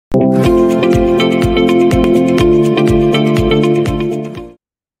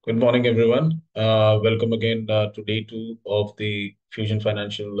morning, everyone. Welcome again to day two of the Fusion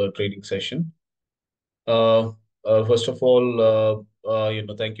Financial trading session. Uh, First of all,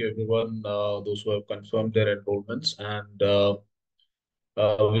 thank you everyone, those who have confirmed their enrollments, and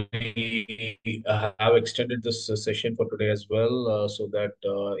we have extended this session for today as well, so that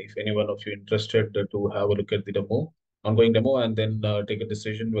if any one of you interested to have a look at the ongoing demo, and then take a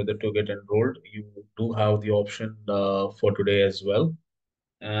decision whether to get enrolled, you do have the option for today as well.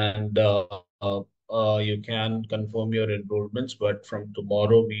 And you can confirm your enrollments, but from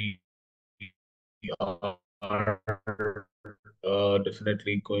tomorrow we are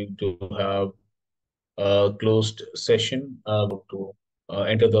definitely going to have a closed session to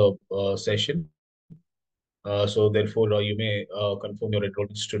enter the session. So therefore, you may confirm your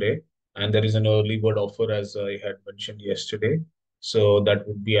enrollments today. And there is an early bird offer, as I had mentioned yesterday. So that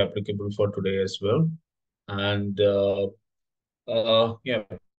would be applicable for today as well. And yeah,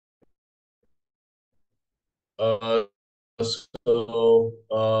 Uh,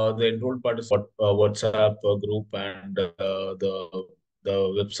 the enrolled participant WhatsApp group and the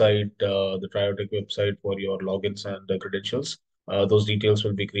website, the Triotech website for your logins and credentials. Those details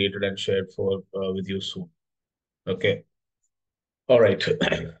will be created and shared for with you soon. Okay. All right.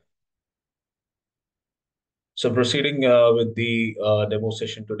 So proceeding with the demo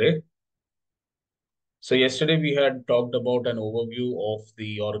session today. So yesterday we had talked about an overview of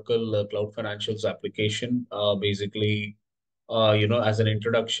the Oracle Cloud Financials application. Basically, as an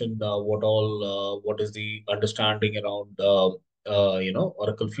introduction, what is the understanding around,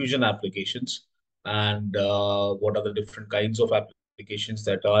 Oracle Fusion applications, and what are the different kinds of applications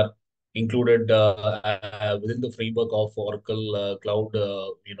that are included within the framework of Oracle Cloud,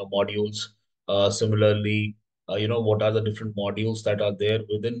 modules. Similarly, what are the different modules that are there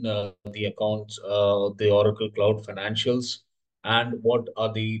within the accounts, the Oracle Cloud Financials, and what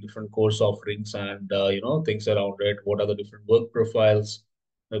are the different course offerings and things around it. What are the different work profiles?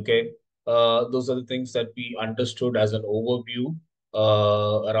 Okay, those are the things that we understood as an overview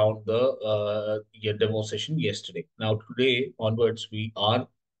around the demo session yesterday. Now today onwards, we are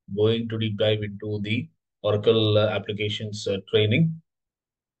going to deep dive into the Oracle applications training.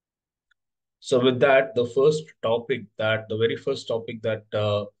 So with that, the very first topic that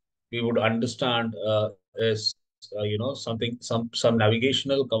we would understand is, some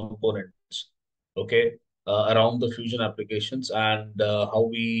navigational components, okay, around the Fusion applications, and how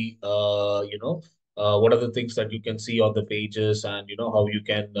we, what are the things that you can see on the pages, and how you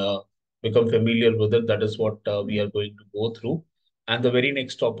can become familiar with it. That is what we are going to go through. And the very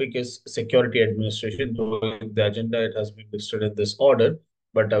next topic is security administration. Though in the agenda it has been listed in this order,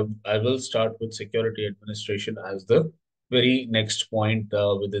 but I will start with security administration as the very next point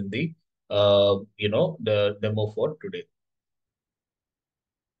within the demo for today.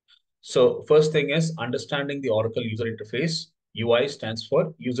 So first thing is understanding the Oracle user interface. UI stands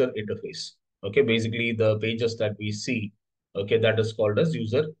for user interface. Okay, basically the pages that we see, okay, that is called as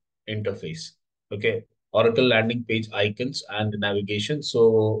user interface. Okay, Oracle landing page icons and navigation.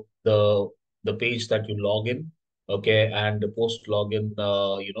 So the page that you log in, okay, and post login,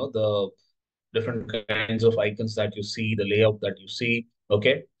 the different kinds of icons that you see, the layout that you see.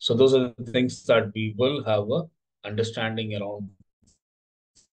 Okay, so those are the things that we will have a understanding around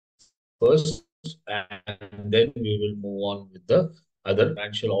first, and then we will move on with the other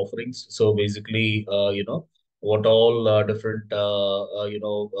financial offerings. So basically, what all different,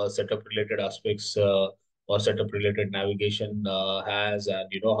 setup related aspects or setup related navigation has, and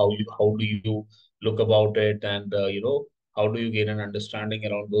how do you look about it, and how do you gain an understanding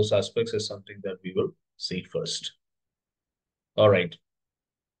around those aspects is something that we will see first. All right.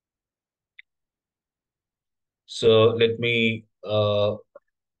 So let me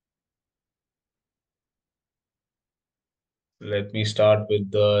start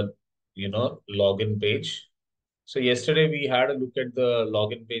with the login page. So yesterday we had a look at the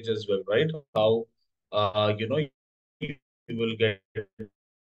login page as well, right? How you will get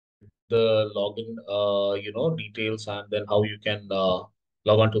the login details, and then how you can log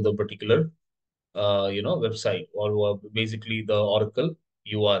on to the particular website, or basically the Oracle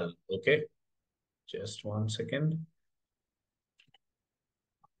URL. Okay, just one second.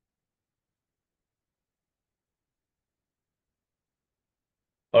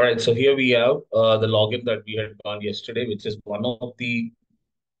 All right, so here we have the login that we had done yesterday, which is one of the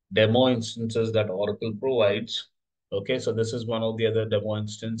demo instances that Oracle provides. Okay, so this is one of the other demo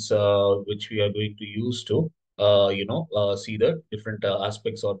instance which we are going to use to see the different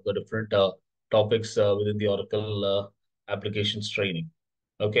aspects or the different topics within the Oracle applications training.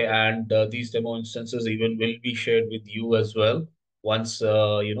 Okay, and these demo instances even will be shared with you as well. once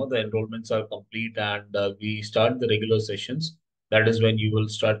the enrollments are complete and we start the regular sessions, that is when you will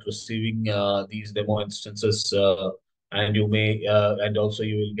start receiving these demo instances, and you may and also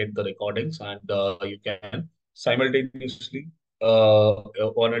you will get the recordings, and you can simultaneously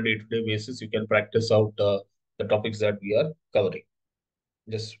on a day-to-day basis you can practice out the topics that we are covering.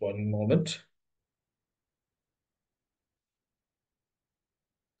 Just one moment.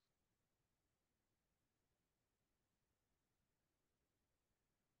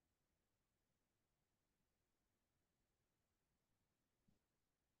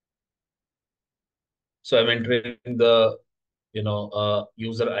 So I'm entering the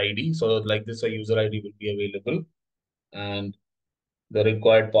user ID. So like this, a user ID will be available, and the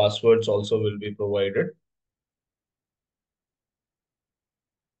required passwords also will be provided.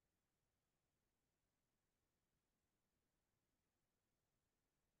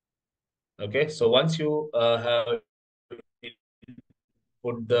 Okay, so once you have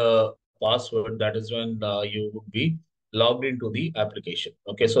put the password, that is when you would be logged into the application.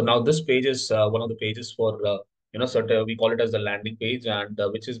 Okay, so now this page is one of the pages for certain, we call it as the landing page, and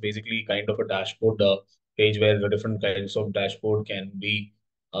which is basically kind of a dashboard page where the different kinds of dashboard can be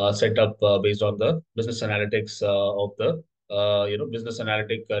set up based on the business analytics of the business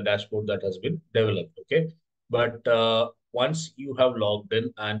analytic dashboard that has been developed. Okay, but once you have logged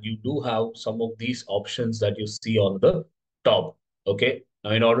in and you do have some of these options that you see on the top. Okay.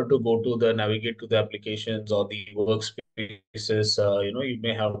 Now, in order to go to the navigate to the applications or the workspaces, you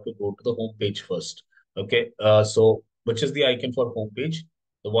may have to go to the home page first. Okay. So which is the icon for home page?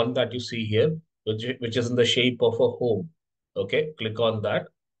 The one that you see here, which is in the shape of a home. Okay. Click on that.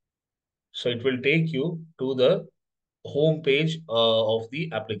 So it will take you to the home page of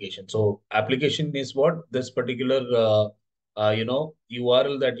the application. So application is what this particular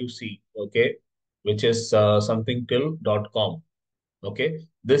URL that you see, okay, which is something till.com. Okay,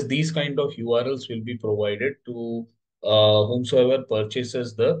 these kind of URLs will be provided to whomsoever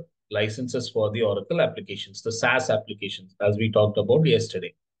purchases the licenses for the Oracle applications, the SaaS applications, as we talked about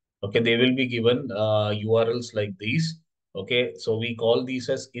yesterday. Okay, they will be given URLs like these. Okay, so we call these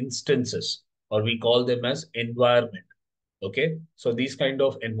as instances, or we call them as environment. Okay, so these kind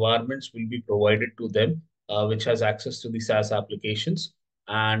of environments will be provided to them, which has access to the SaaS applications,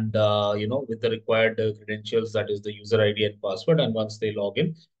 and with the required credentials, that is the user ID and password. And once they log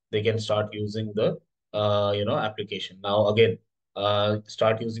in, they can start using the application. Now again,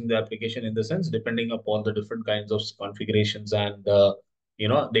 start using the application in the sense depending upon the different kinds of configurations and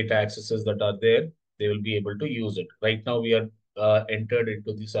data accesses that are there, they will be able to use it. Right now, we are entered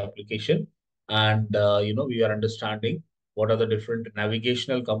into this application, and we are understanding what are the different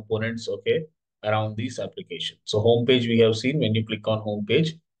navigational components, okay, around these applications. So homepage we have seen, when you click on homepage,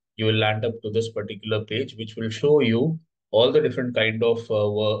 you will land up to this particular page, which will show you all the different kind of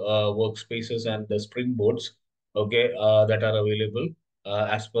workspaces and the springboards, okay, that are available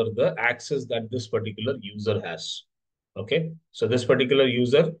as per the access that this particular user has. Okay, so this particular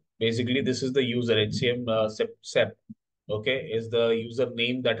user, basically this is the user HCM SEP, okay, is the user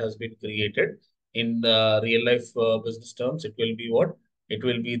name that has been created. In real life business terms, it will be what? It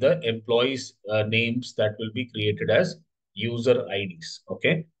will be the employees' names that will be created as user IDs.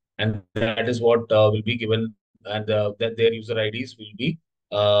 Okay. And that is what will be given, and that their user IDs will be,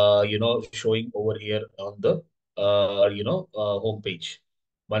 showing over here on the, homepage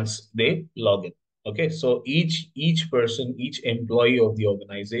once they log in. Okay. So each person, each employee of the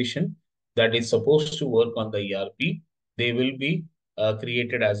organization that is supposed to work on the ERP, they will be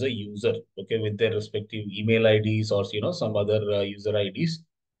created as a user, okay, with their respective email IDs or some other user IDs.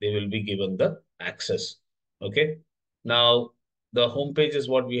 They will be given the access. Okay. Now the homepage is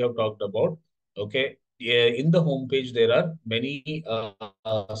what we have talked about. Okay. Yeah, in the homepage there are many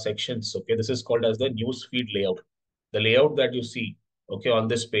sections. Okay, this is called as the newsfeed layout. The layout that you see, okay, on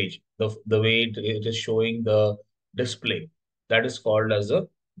this page, the way it is showing the display, that is called as a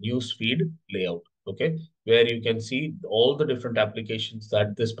newsfeed layout. Okay, where you can see all the different applications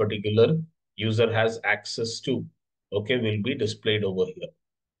that this particular user has access to, okay, will be displayed over here.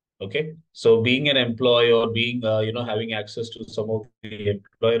 Okay, so being an employee, or being having access to some of the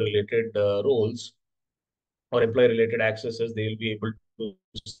employee related roles or employee related accesses, they will be able to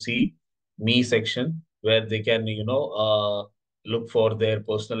see me section, where they can look for their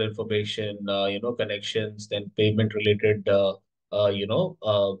personal information, connections, then payment related, their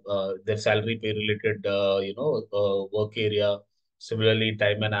salary pay related, work area. Similarly,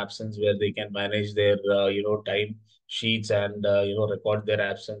 time and absence, where they can manage their time sheets and record their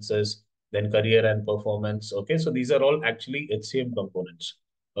absences. Then career and performance. Okay, so these are all actually HCM components.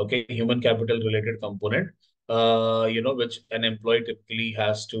 Okay, human capital related component, which an employee typically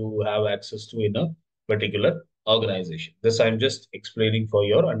has to have access to in a particular organization. This I'm just explaining for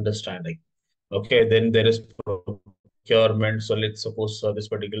your understanding. Okay, then there is procurement. So let's suppose this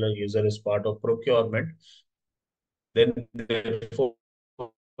particular user is part of procurement, then therefore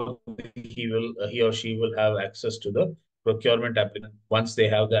he or she will have access to the procurement application. Once they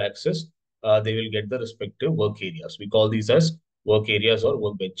have the access, they will get the respective work areas. We call these as work areas or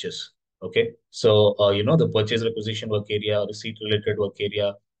work benches. Okay, so the purchase requisition work area, receipt related work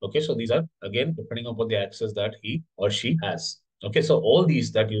area. Okay, so these are again depending upon the access that he or she has. Okay, so all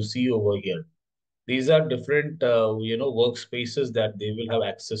these that you see over here, these are different, workspaces that they will have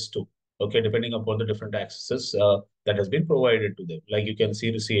access to. Okay, depending upon the different accesses that has been provided to them. Like you can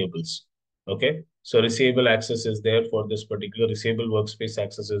see receivables. Okay, so receivable access is there for this particular receivable workspace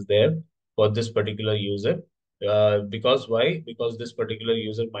access is there for this particular user. Because why? Because this particular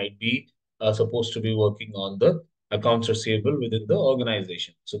user might be supposed to be working on the accounts receivable within the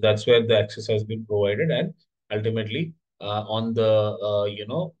organization. So that's where the access has been provided, and ultimately on the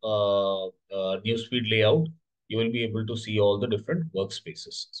newsfeed layout, you will be able to see all the different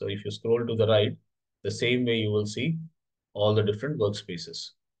workspaces. So if you scroll to the right, the same way you will see all the different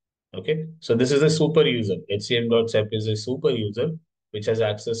workspaces. Okay, so this is a super user. HCM.SEP is a super user which has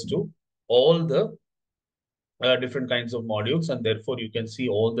access to all the different kinds of modules, and therefore you can see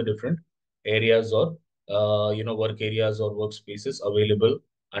all the different areas or work areas or workspaces available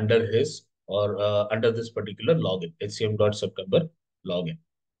under his or under this particular login, HCM.September login.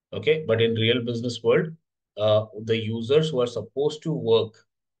 Okay, but in real business world, the users who are supposed to work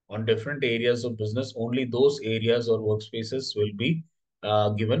on different areas of business, only those areas or workspaces will be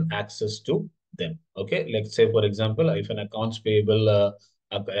given access to them. Okay, let's say for example, if an accounts payable,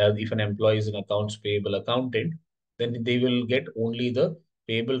 if an employee is an accounts payable accountant, then they will get only the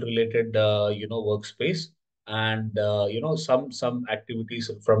payable related workspace, and some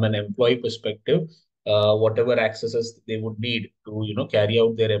activities from an employee perspective, whatever accesses they would need to carry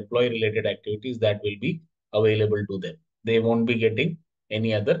out their employee related activities, that will be available to them. They won't be getting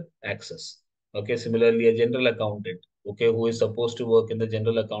any other access. Okay, similarly a general accountant, okay, who is supposed to work in the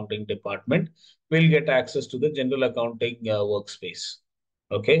general accounting department, will get access to the general accounting workspace.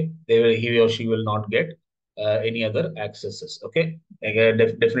 Okay, he or she will not get any other accesses. Okay, again,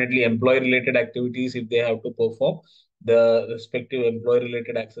 definitely employee related activities, if they have to perform, the respective employee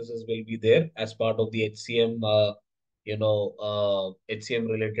related accesses will be there as part of the HCM, HCM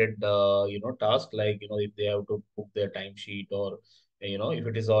related, task, like, if they have to book their timesheet, or, if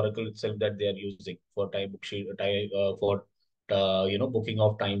it is Oracle itself that they are using for time book sheet, for, booking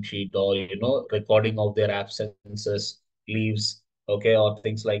of timesheet, or, recording of their absences, leaves, okay, or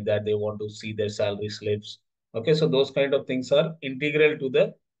things like that. They want to see their salary slips. Okay, so those kind of things are integral to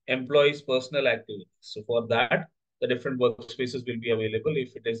the employee's personal activities. So for that, the different workspaces will be available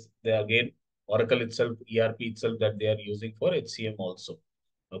if it is there again Oracle itself, ERP itself that they are using for HCM also.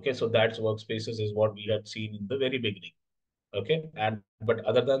 Okay, so that's workspaces is what we had seen in the very beginning. Okay, and but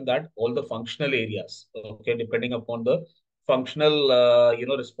other than that, all the functional areas, okay, depending upon the functional,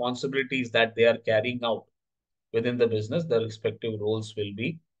 responsibilities that they are carrying out within the business, the respective roles will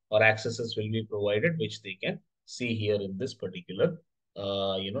be or accesses will be provided, which they can see here in this particular,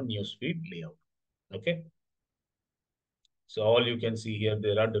 newsfeed layout. Okay. So all you can see here,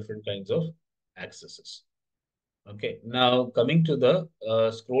 there are different kinds of accesses. Okay, now coming to the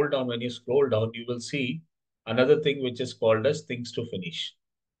scroll down, when you scroll down, you will see another thing which is called as things to finish.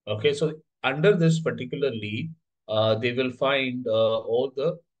 Okay, so under this particularly, they will find all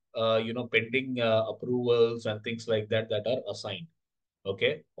the, pending approvals and things like that that are assigned.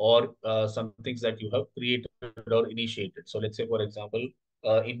 Okay, or some things that you have created or initiated. So let's say, for example,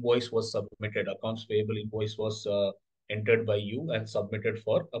 invoice was submitted, accounts payable invoice was entered by you and submitted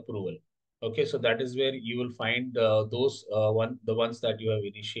for approval. Okay, so that is where you will find those the ones that you have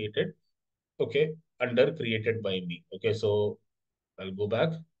initiated. Okay, under created by me. Okay, so I'll go back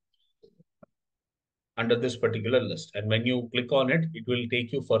under this particular list, and when you click on it, it will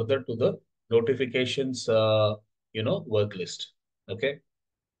take you further to the notifications, work list. Okay,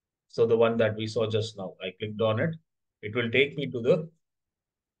 so the one that we saw just now, I clicked on it. It will take me to the,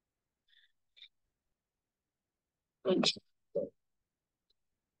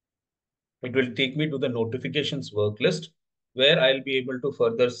 it will take me to the notifications work list, where I'll be able to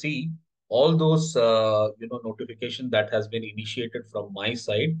further see all those, notification that has been initiated from my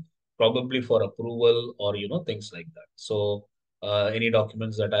side, probably for approval or, things like that. So any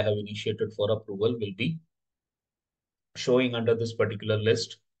documents that I have initiated for approval will be showing under this particular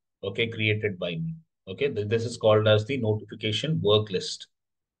list, okay, created by me. Okay, this is called as the notification work list.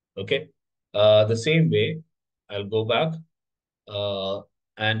 Okay, the same way. I'll go back. Uh,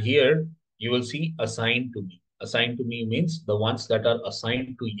 and here you will see assigned to me. Assigned to me means the ones that are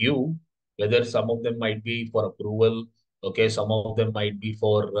assigned to you, whether some of them might be for approval, okay, some of them might be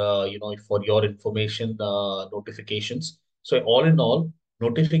for, for your information notifications. So all in all,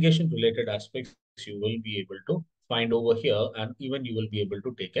 notification related aspects you will be able to find over here, and even you will be able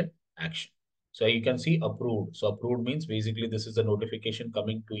to take an action. So you can see approved. So approved means basically this is a notification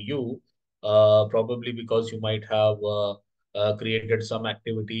coming to you, probably because you might have created some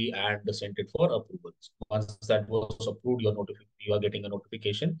activity and sent it for approval. Once that was approved, you are getting a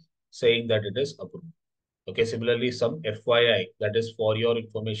notification saying that it is approved. Okay, similarly, some FYI, that is for your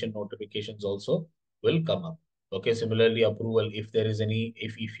information notifications also will come up. Okay, similarly, approval, if there is any,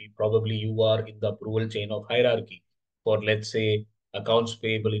 if you, probably you are in the approval chain of hierarchy for, let's say, accounts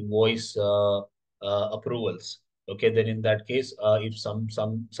payable invoice approvals. Okay, then in that case, if some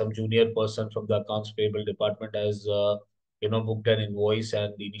junior person from the accounts payable department has booked an invoice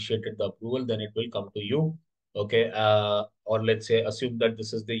and initiated the approval, then it will come to you. Okay, or let's say assume that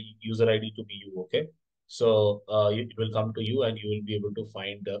this is the user ID to be you. Okay, so it will come to you and you will be able to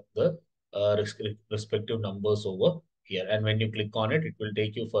find the respective numbers over here. And when you click on it, it will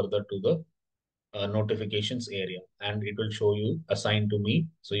take you further to the notifications area and it will show you assigned to me.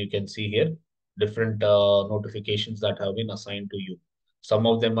 So you can see here different notifications that have been assigned to you. Some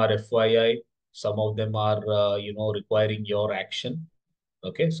of them are FYI, some of them are, requiring your action.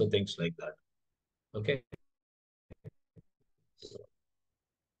 Okay, so things like that. Okay.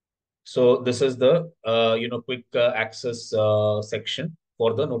 So this is the quick access section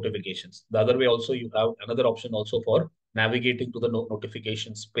for the notifications. The other way also you have another option also for navigating to the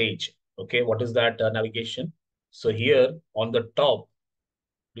notifications page. Okay, what is that navigation? So here on the top,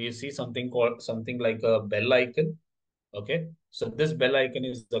 do you see something called something like a bell icon? Okay, so this bell icon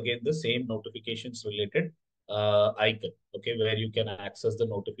is again the same notifications related icon. Okay, where you can access the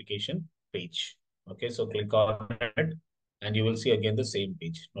notification page. Okay, so click on it and you will see again the same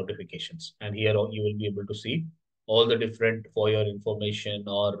page notifications. And here you will be able to see all the different for your information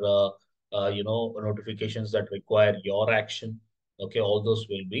or notifications that require your action. Okay, all those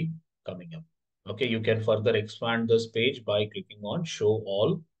will be coming up. Okay, you can further expand this page by clicking on show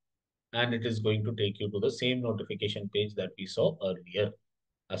all and it is going to take you to the same notification page that we saw earlier.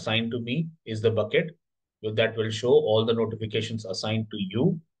 Assigned to me is the bucket with that will show all the notifications assigned to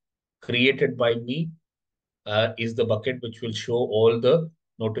you. Created by me is the bucket which will show all the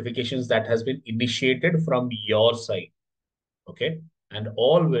notifications that has been initiated from your side. Okay. And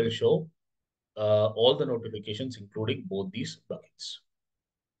all will show all the notifications, including both these buckets.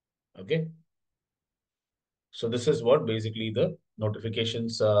 Okay. So this is what basically the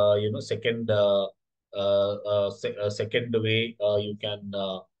notifications, second way you can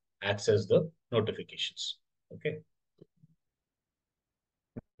access the notifications. Okay.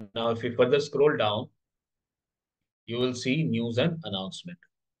 Now, if you further scroll down, you will see news and announcement.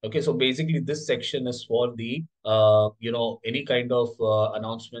 Okay, so basically this section is for the, any kind of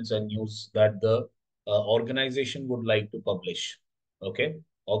announcements and news that the organization would like to publish. Okay,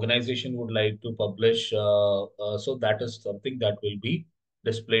 organization would like to publish. So that is something that will be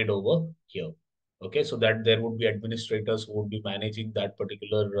displayed over here. Okay, so that there would be administrators who would be managing that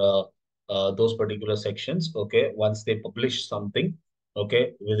particular, those particular sections. Okay, once they publish something,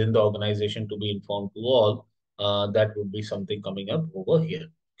 okay, within the organization to be informed to all, that would be something coming up over here.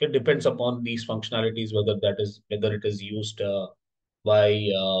 It depends upon these functionalities, whether it is used by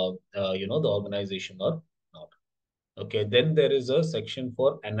the organization or not. Okay, then there is a section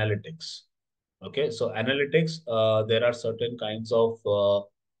for analytics. Okay, so analytics, there are certain kinds of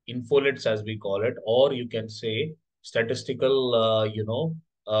infolets as we call it, or you can say statistical,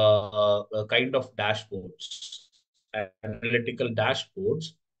 kind of dashboards, analytical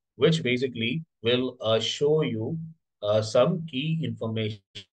dashboards, which basically will show you some key information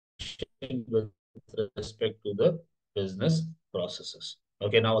with respect to the business processes.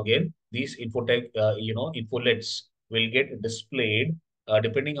 Okay, now again, these infolets will get displayed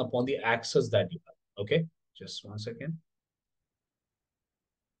depending upon the access that you have. Okay, just one second.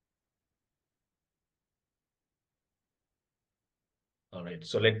 All right,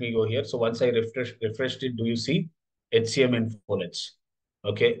 so let me go here. So once I refreshed it, do you see HCM infolets?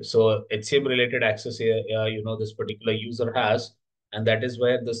 Okay, so HCM related access here, this particular user has, and that is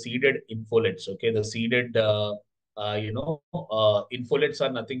where the seeded infolets. Okay, the seeded, infolets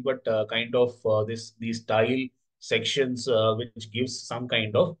are nothing but kind of these tile sections which gives some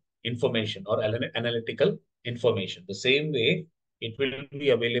kind of information or analytical information. The same way, it will be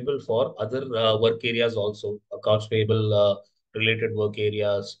available for other work areas also, accounts payable related work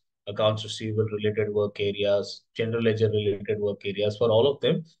areas, accounts receivable related work areas, general ledger related work areas. For all of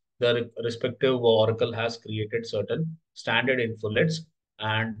them, the respective Oracle has created certain standard infolets,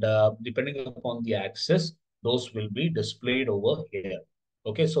 and depending upon the access, those will be displayed over here.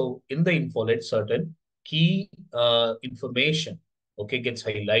 Okay, so in the infolet, certain key information, okay, gets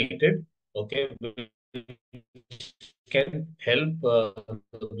highlighted, okay, which can help the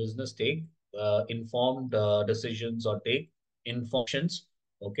business take informed decisions or take informations.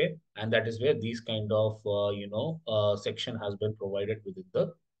 Okay, and that is where these kind of section has been provided within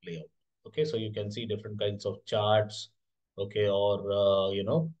the layout. Okay, so you can see different kinds of charts, okay, or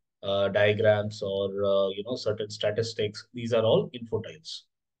diagrams, or certain statistics. These are all info tiles.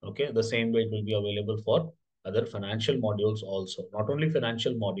 Okay, the same way it will be available for other financial modules also. Not only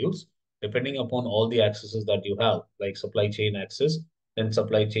financial modules, depending upon all the accesses that you have, like supply chain access, then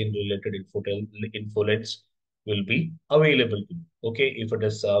supply chain related infolets will be available to you. Okay, if it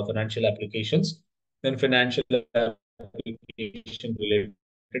is financial applications, then financial application related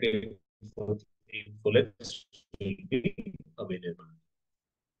infolets will be available.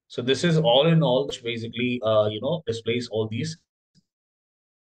 So this is all in all, which basically displays all these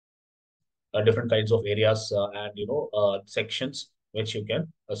different kinds of areas and sections which you can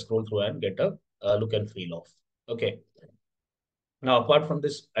scroll through and get a look and feel of. Okay. Now, apart from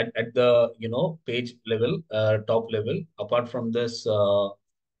this, at the page level, top level, apart from this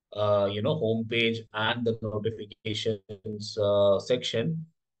home page and the notifications section,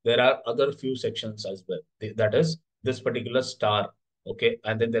 there are other few sections as well. That is this particular star, okay,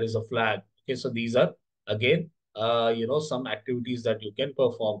 and then there is a flag. Okay, so these are again some activities that you can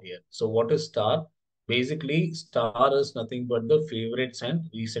perform here. So what is star? Basically, star is nothing but the favorites and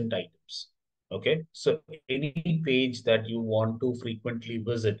recent items. Okay, so any page that you want to frequently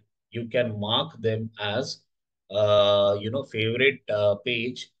visit, you can mark them as favorite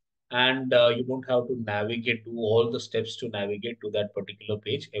page, and you don't have to navigate, do all the steps to navigate to that particular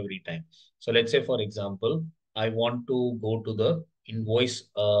page every time. So let's say, for example, I want to go to the invoice,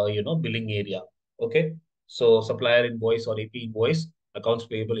 billing area. Okay. So supplier invoice or AP invoice, accounts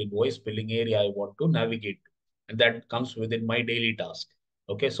payable invoice, billing area, I want to navigate. And that comes within my daily task.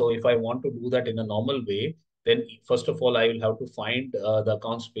 Okay. So if I want to do that in a normal way, then first of all, I will have to find the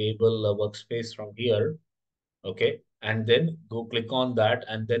accounts payable workspace from here. Okay, and then go click on that,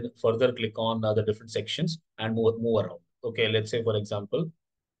 and then further click on the different sections and move around. Okay, let's say, for example,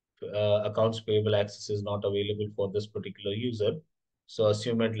 accounts payable access is not available for this particular user. So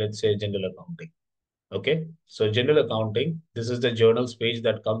assume it, let's say, general accounting. Okay, so general accounting, this is the journals page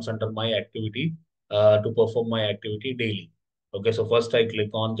that comes under my activity to perform my activity daily. Okay, so first I click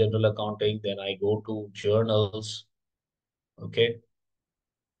on general accounting, then I go to journals. Okay,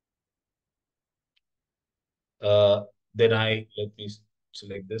 uh, then I let me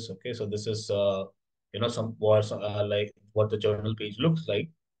select this. Okay, so this is some was like what the journal page looks like,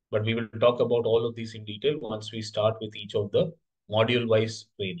 but we will talk about all of these in detail once we start with each of the module wise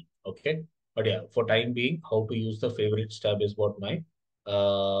training. Okay, but yeah, for time being, how to use the favorites tab is what my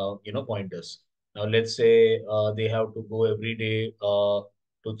point is. Now let's say they have to go every day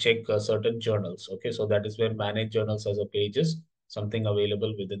to check certain journals. Okay, so that is where manage journals as a page is something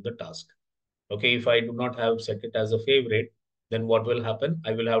available within the task. Okay, if I do not have set it as a favorite, then what will happen?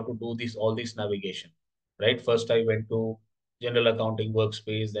 I will have to do this all this navigation, right? First, I went to general accounting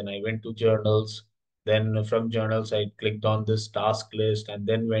workspace, then I went to journals, then from journals, I clicked on this task list and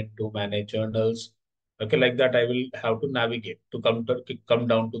then went to manage journals. Okay, like that, I will have to navigate to come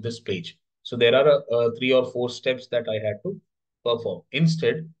down to this page. So there are three or four steps that I had to perform.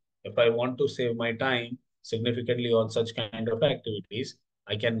 Instead, if I want to save my time significantly on such kind of activities,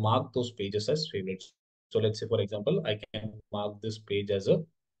 I can mark those pages as favorites. So let's say, for example, I can mark this page as a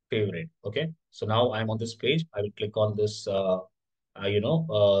favorite. Okay. So now I'm on this page. I will click on this, star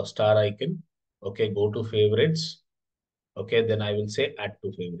icon. Okay. Go to favorites. Okay. Then I will say add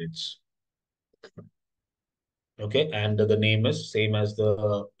to favorites. Okay. And the name is same as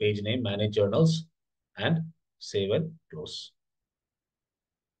the page name, manage journals, and save and close.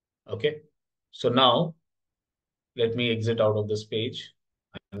 Okay. So now let me exit out of this page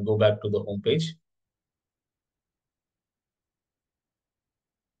and go back to the home page.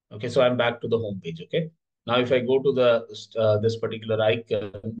 Okay, so I'm back to the home page. Okay. Now, if I go to the this particular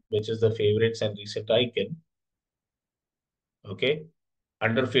icon, which is the favorites and recent icon, okay,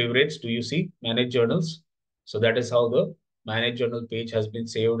 under favorites, do you see manage journals? So that is how the manage journal page has been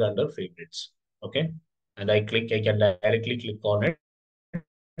saved under favorites. Okay, and I can directly click on it,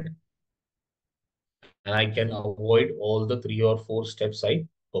 and I can avoid all the three or four steps I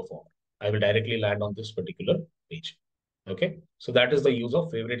perform. I will directly land on this particular page. Okay, so that is the use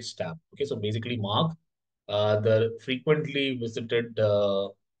of favorites tab. Okay, so basically mark the frequently visited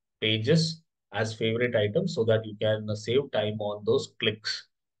pages as favorite items so that you can save time on those clicks.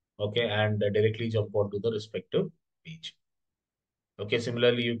 Okay, and directly jump onto the respective page. Okay,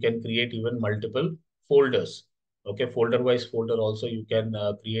 similarly, you can create even multiple folders. Okay, folder-wise folder also you can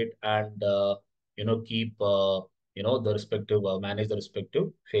create and keep the respective manage the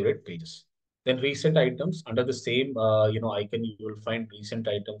respective favorite pages. Then recent items under the same icon you will find recent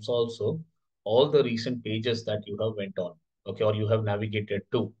items also. All the recent pages that you have went on, okay, or you have navigated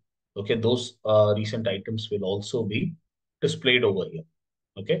to, okay, those recent items will also be displayed over here.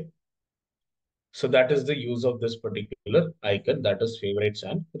 Okay. So that is the use of this particular icon, that is favorites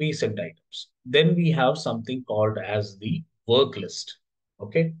and recent items. Then we have something called as the work list.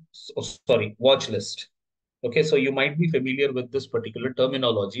 Okay. So, sorry, watch list. Okay. So you might be familiar with this particular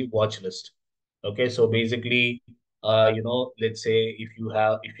terminology, watch list. Okay. So basically, let's say if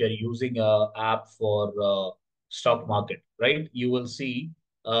you're using a app for stock market, right? You will see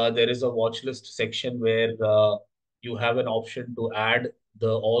there is a watch list section where you have an option to add the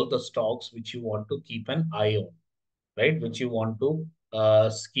all the stocks which you want to keep an eye on, right? Which you want to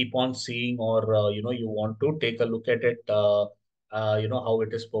keep on seeing, or you want to take a look at it, how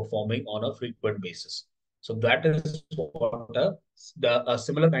it is performing on a frequent basis. So that is what a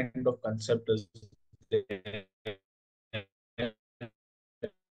similar kind of concept is there in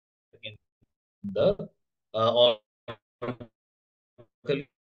the Oracle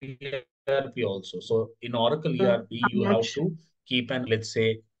ERP also. So in Oracle ERP, I'm you not have sure. to keep an, let's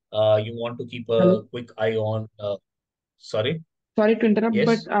say, you want to keep Hello. a quick eye on, sorry, Sorry to interrupt,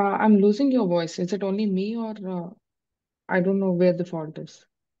 but yes. I'm losing your voice. Is it only me, or I don't know where the fault is?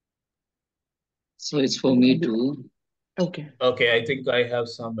 So it's for me Maybe. too. Okay. Okay, I think I have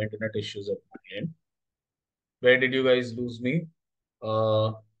some internet issues at my end. Where did you guys lose me?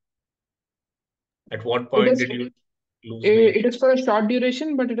 Uh, at what It point is. did you lose me? It is for a short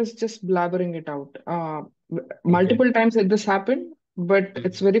duration, but it is just blabbering it out. Okay. Multiple times this happened, but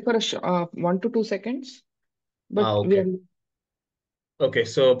it's very for a 1 to 2 seconds. But we are Okay. Okay,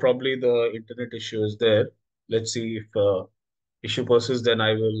 so probably the internet issue is there. Let's see if issue persists, then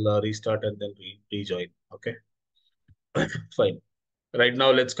I will restart and then rejoin. Okay, fine. Right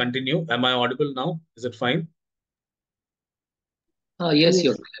now, let's continue. Am I audible now? Is it fine? Yes,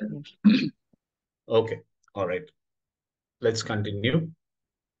 you're yes, clear. yes. Okay, all right. Let's continue.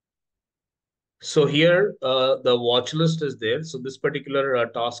 So here, the watch list is there. So this particular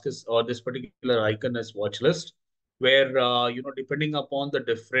task is, or this particular icon is watch list, where depending upon the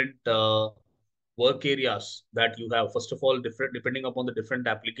different work areas that you have. First of all, different depending upon the different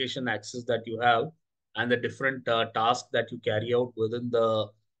application access that you have and the different tasks that you carry out within the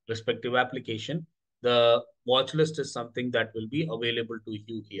respective application, the watch list is something that will be available to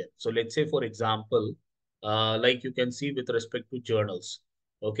you here. So let's say, for example, like you can see with respect to journals,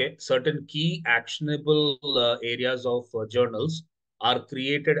 okay, certain key actionable areas of journals are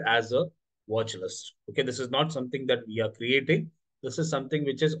created as a watch list. Okay, this is not something that we are creating. This is something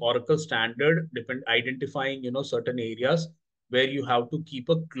which is Oracle standard, identifying certain areas where you have to keep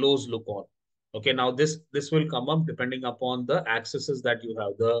a close look on. Okay, now this will come up depending upon the accesses that you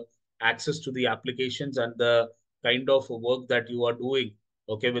have, the access to the applications and the kind of work that you are doing.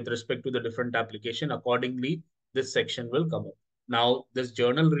 Okay, with respect to the different application, accordingly, this section will come up. Now, this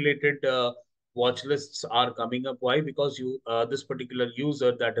journal related watch lists are coming up. Why? Because this particular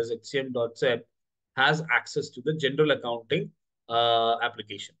user, that is HCM.zip, has access to the general accounting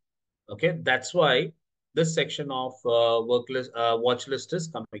application. Okay, that's why this section of watch list is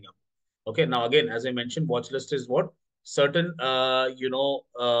coming up. Okay, now again, as I mentioned, watch list is what certain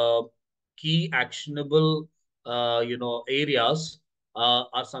key actionable areas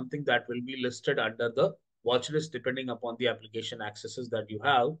are something that will be listed under the watch list depending upon the application accesses that you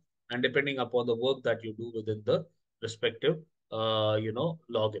have and depending upon the work that you do within the respective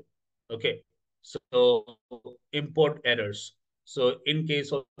login. Okay, so import errors. So in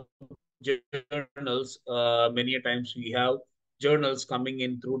case of journals, many a times we have journals coming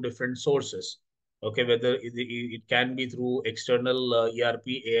in through different sources. Okay, whether it can be through external ERP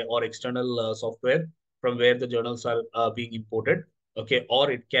or external software from where the journals are being imported. Okay, or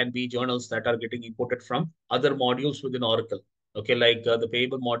it can be journals that are getting imported from other modules within Oracle. Okay, like the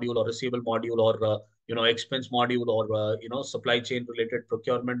payable module or receivable module or expense module or supply chain related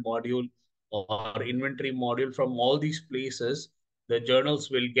procurement module or inventory module. From all these places the journals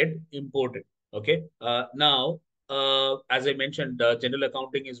will get imported. Okay. Now, as I mentioned, general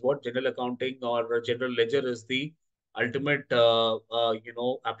accounting is what? General accounting or general ledger is the ultimate,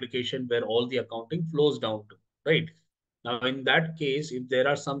 application where all the accounting flows down to, right? Now, in that case, if there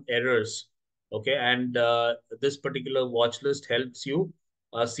are some errors, okay, and this particular watch list helps you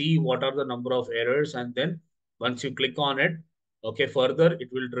see what are the number of errors, and then once you click on it, okay, further it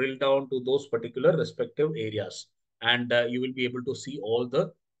will drill down to those particular respective areas, and you will be able to see all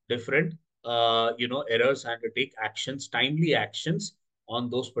the different errors and take actions, timely actions on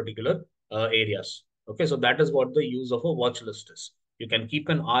those particular areas. Okay, so that is what the use of a watch list is. You can keep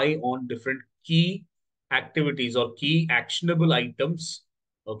an eye on different key activities or key actionable items,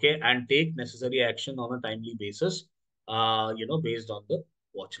 okay, and take necessary action on a timely basis, based on the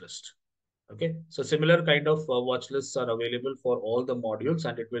watch list. Okay, so similar kind of watch lists are available for all the modules,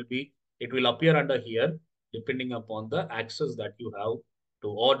 and it will appear under here depending upon the access that you have to,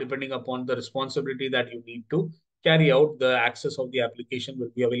 or depending upon the responsibility that you need to carry out. The access of the application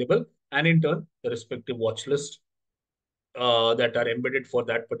will be available, and in turn, the respective watch list that are embedded for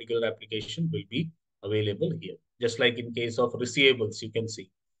that particular application will be available here. Just like in case of receivables, you can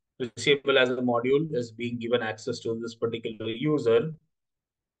see receivable as a module is being given access to this particular user.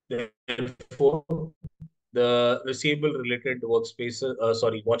 Therefore, the receivable related workspaces,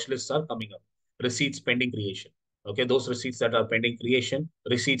 watch lists are coming up. Receipts pending creation. Okay, those receipts that are pending creation,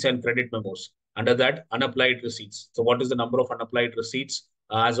 receipts and credit memos. Under that, unapplied receipts. So, what is the number of unapplied receipts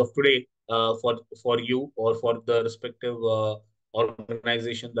as of today for you or for the respective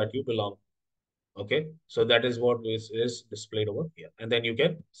organization that you belong? Okay, so that is what is displayed over here, and then you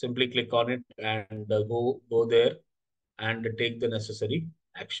can simply click on it and go there and take the necessary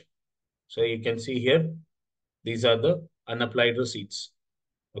action. So you can see here, these are the unapplied receipts.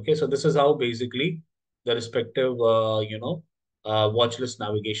 Okay, so this is how basically the respective, watch list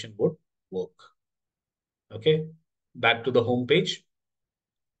navigation would work. Okay, back to the home page.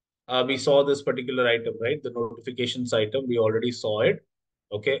 We saw this particular item, right? The notifications item, we already saw it.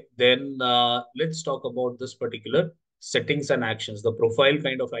 Okay, then let's talk about this particular settings and actions, the profile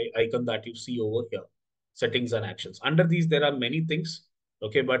kind of icon that you see over here, settings and actions. Under these, there are many things.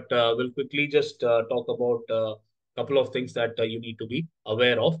 Okay, but we'll quickly just talk about a couple of things that you need to be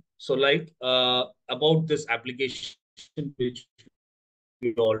aware of. So, like about this application, which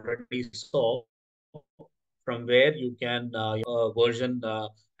we already saw, from where you can version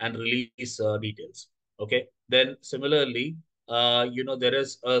and release details. Okay. Then similarly, there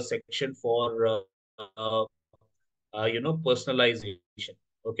is a section for personalization.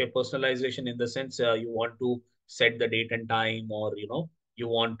 Okay, personalization in the sense you want to set the date and time, or you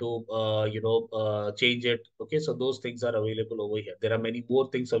want to change it. Okay, so those things are available over here. There are many more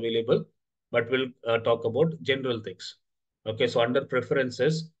things available, but we'll talk about general things. Okay, so under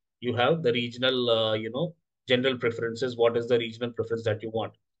preferences, you have the regional, general preferences. What is the regional preference that you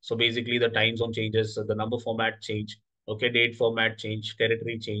want? So basically, the time zone changes, the number format change, okay, date format change,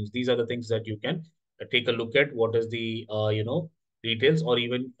 territory change. These are the things that you can take a look at. What is the details, or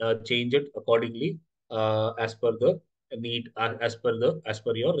even change it accordingly as per the need, as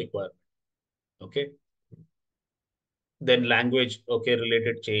per your requirement. Okay, then language, okay,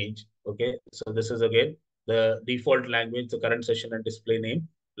 related change. Okay, so this is again the default language, the current session and display name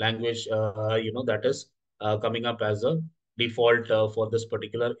language, that is coming up as a default for this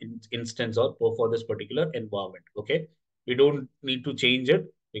particular instance, or for this particular environment. Okay, we don't need to change it,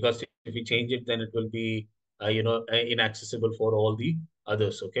 because if we change it, then it will be inaccessible for all the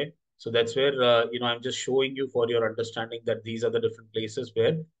others. Okay, so that's where I'm just showing you for your understanding that these are the different places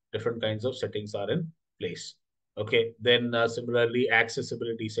where different kinds of settings are in place. Okay, then similarly,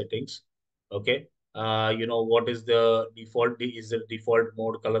 accessibility settings. Okay, what is the default? Is it default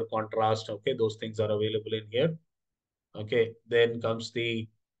mode, color contrast? Okay, those things are available in here. Okay, then comes the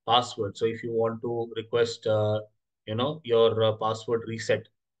password. So if you want to request, your password reset.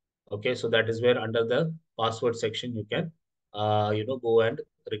 Okay, so that is where under the password section you can, go and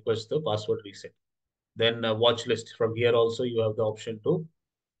request the password reset. Then watch list. From here also you have the option to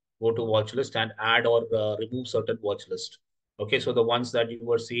go to watch list and add or remove certain watch list. Okay, so the ones that you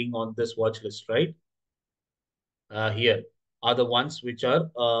were seeing on this watch list, right? Here are the ones which are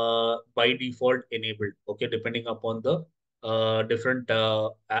by default enabled. Okay, depending upon the different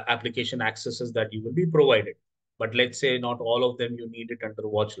application accesses that you will be provided. But let's say not all of them you need it under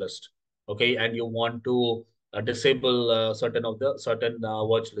watch list. Okay, and you want to disable certain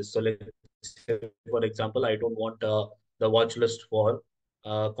watch list. So let's say, for example, I don't want the watch list for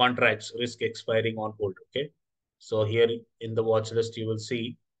contracts risk expiring on hold. Okay, so here in the watch list you will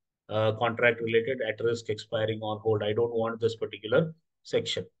see contract related at risk expiring on hold. I don't want this particular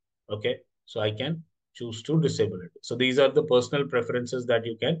section. Okay, so I can choose to disable it. So these are the personal preferences that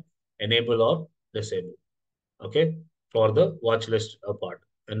you can enable or disable. Okay, for the watch list part.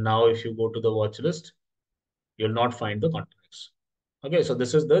 And now if you go to the watch list, You'll not find the contracts. Okay, so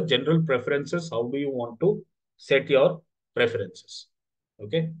this is the general preferences. How do you want to set your preferences?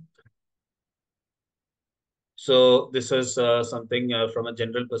 Okay. So this is something from a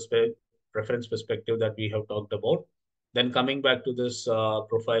general preference perspective that we have talked about. Then coming back to this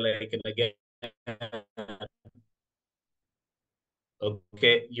profile icon again,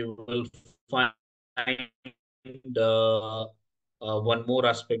 okay, you will find one more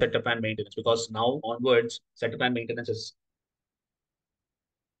aspect, setup and maintenance, because now onwards, setup and maintenance is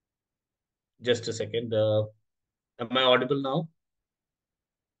just a second. Am I audible now?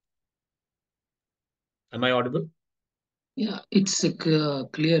 Am I audible? Yeah, it's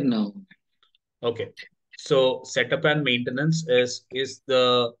clear now. Okay. So setup and maintenance is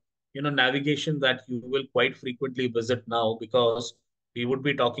the navigation that you will quite frequently visit now, because we would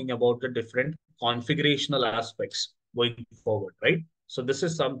be talking about the different configurational aspects going forward, right? So this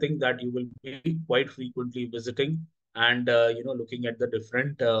is something that you will be quite frequently visiting and looking at the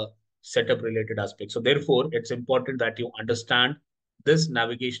different setup related aspects. So therefore, it's important that you understand this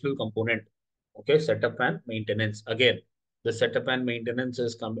navigational component. Okay, setup and maintenance. Again, the setup and maintenance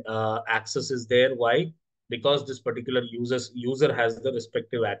is access is there. Why? Because this particular user has the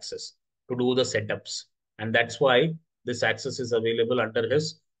respective access to do the setups, and that's why this access is available under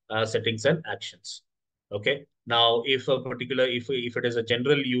his settings and actions. Okay. Now, if a particular if it is a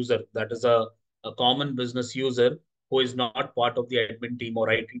general user, that is a common business user who is not part of the admin team or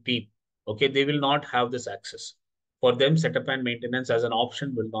IT team, okay, they will not have this access. For them, setup and maintenance as an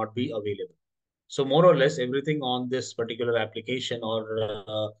option will not be available. So more or less everything on this particular application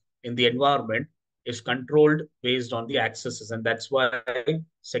or in the environment is controlled based on the accesses, and that's why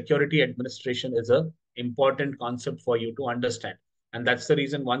security administration is a important concept for you to understand. And that's the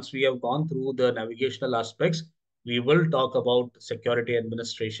reason once we have gone through the navigational aspects, we will talk about security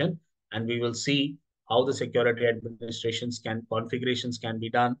administration, and we will see how the security administrations can configurations can be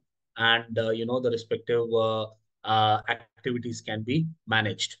done, and the respective activities can be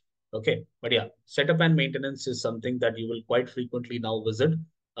managed. Okay, but yeah, setup and maintenance is something that you will quite frequently now visit,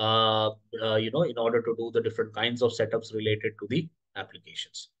 in order to do the different kinds of setups related to the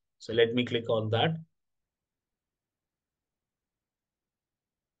applications. So let me click on that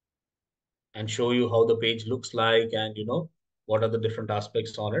and show you how the page looks like, and what are the different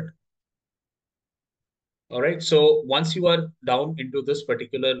aspects on it. All right. So once you are down into this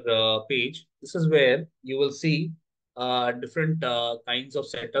particular page, this is where you will see different kinds of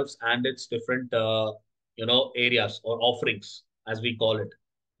setups and its different areas or offerings, as we call it.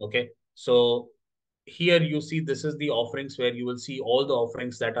 Okay. So here you see this is the offerings where you will see all the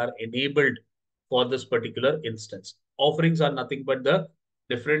offerings that are enabled for this particular instance. Offerings are nothing but the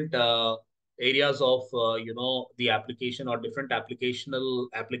different areas of the application or different application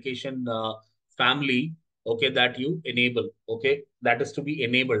family, okay, that you enable, okay, that is to be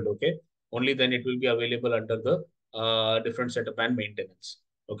enabled, okay, only then it will be available under the different setup and maintenance.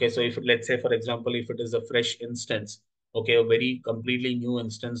 Okay, so if let's say for example, if it is a fresh instance, okay, a very completely new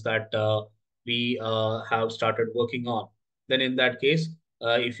instance that we have started working on, then in that case,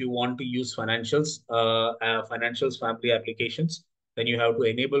 if you want to use financials family applications, then you have to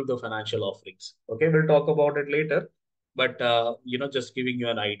enable the financial offerings. Okay, we'll talk about it later, but just giving you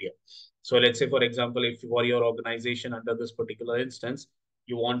an idea. So let's say, for example, if for your organization under this particular instance,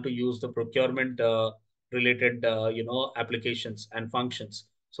 you want to use the procurement related, applications and functions.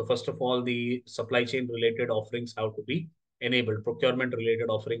 So first of all, the supply chain related offerings have to be enabled. Procurement related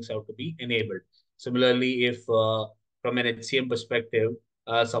offerings have to be enabled. Similarly, if from an HCM perspective,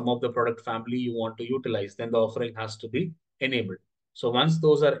 some of the product family you want to utilize, then the offering has to be enabled. So once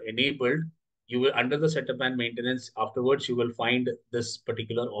those are enabled, you will under the setup and maintenance afterwards, you will find this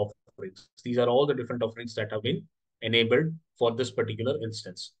particular offerings. These are all the different offerings that have been enabled for this particular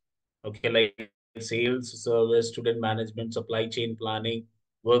instance. Okay, like sales, service, student management, supply chain planning,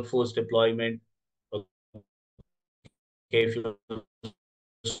 workforce deployment. Okay, if you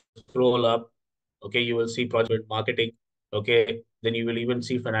scroll up, okay, you will see project marketing. Okay, then you will even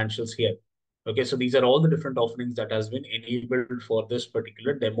see financials here. Okay, so these are all the different offerings that has been enabled for this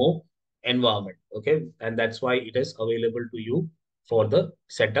particular demo environment. Okay, and that's why it is available to you for the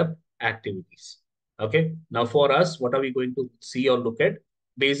setup activities. Okay, now for us, what are we going to see or look at?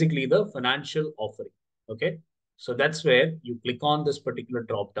 Basically, the financial offering. Okay, so that's where you click on this particular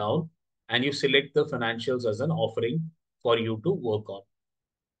drop down and you select the financials as an offering for you to work on.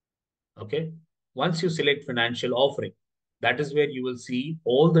 Okay. Once you select financial offering, that is where you will see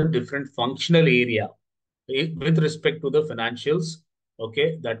all the different functional area with respect to the financials.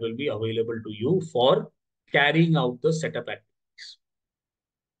 Okay. That will be available to you for carrying out the setup activities.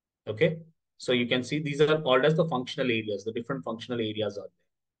 Okay. So you can see these are called as the functional areas. The different functional areas are there.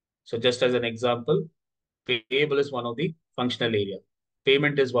 So just as an example, payable is one of the functional area.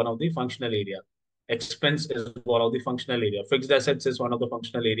 Payment is one of the functional area. Expense is one of the functional area. Fixed assets is one of the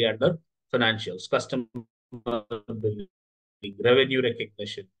functional area under financials. Customer billing, revenue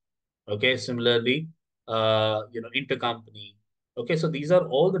recognition. Okay, similarly, intercompany. Okay, so these are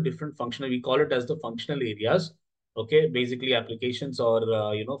all the different functional, we call it as the functional areas. Okay, basically applications or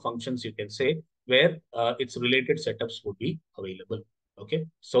functions, you can say, where its related setups would be available. Okay,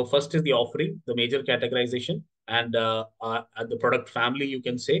 so first is the offering, the major categorization, and the product family, you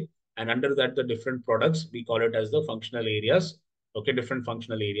can say, and under that the different products, we call it as the functional areas. Okay, different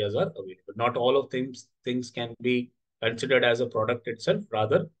functional areas are available. Not all of things can be considered as a product itself.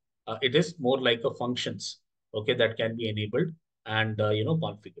 Rather, it is more like a functions, okay, that can be enabled and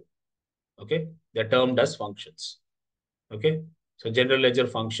configured. Okay, they're termed as functions. Okay, so general ledger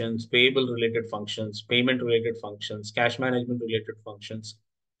functions, payable related functions, payment related functions, cash management related functions.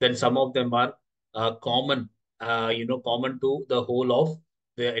 Then some of them are common to the whole of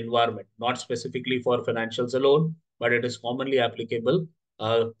the environment, not specifically for financials alone, but it is commonly applicable,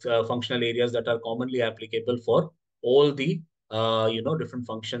 functional areas that are commonly applicable for all the different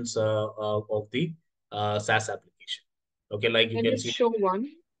functions of the SaaS application. Okay, like you Can can you see. show one?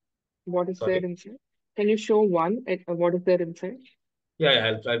 What is there Sorry. inside? Can you show one? What is there inside? Yeah,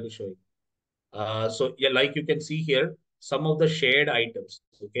 I'll try to show you. So yeah, like you can see here, some of the shared items,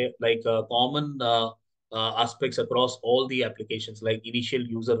 okay, like common aspects across all the applications, like initial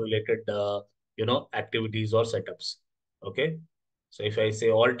user related, activities or setups. Okay. So if I say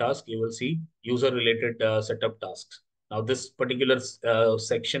all tasks, you will see user related setup tasks. Now this particular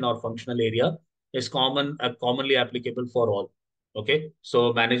section or functional area is commonly applicable for all. Okay.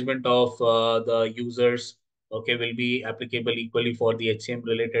 So management of the users, okay, will be applicable equally for the HCM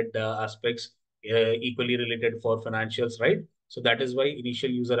related aspects, equally related for financials, right? So that is why initial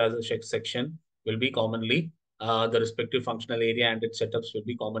user as a section will be commonly the respective functional area and its setups will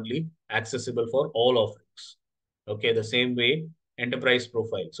be commonly accessible for all offerings. Okay, the same way enterprise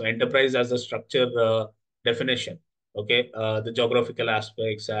profile. So enterprise as a structure definition. Okay, the geographical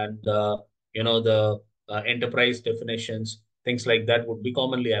aspects and the enterprise definitions, things like that would be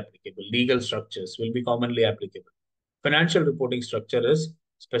commonly applicable. Legal structures will be commonly applicable. Financial reporting structure is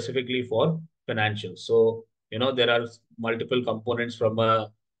specifically for financials. So, there are multiple components from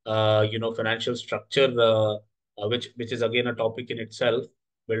a, financial structure, which is again a topic in itself.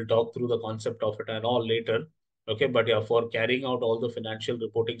 We'll talk through the concept of it and all later. Okay, but yeah, for carrying out all the financial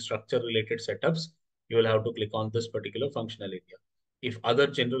reporting structure related setups, you will have to click on this particular functional area. If other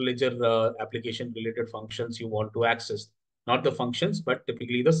general ledger application related functions you want to access, not the functions, but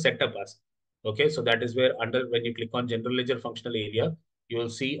typically the setup as. Okay, so that is where under when you click on general ledger functional area, you will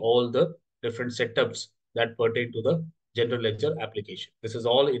see all the different setups that pertain to the general ledger application. This is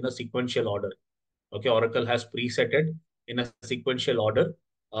all in a sequential order. Okay, Oracle has preset it in a sequential order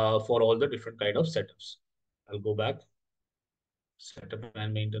for all the different kind of setups. I'll go back. Setup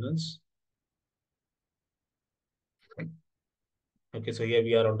and maintenance. Okay, so here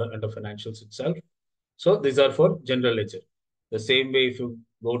we are under financials itself. So these are for general ledger. The same way, if you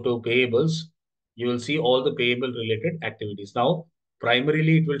go to payables, you will see all the payable related activities. Now,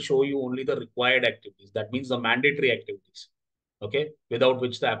 primarily, it will show you only the required activities. That means the mandatory activities, okay, without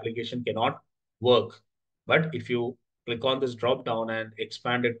which the application cannot work. But if you click on this drop down and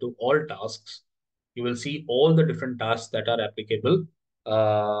expand it to all tasks, you will see all the different tasks that are applicable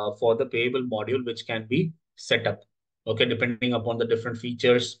for the payable module, which can be set up, okay, depending upon the different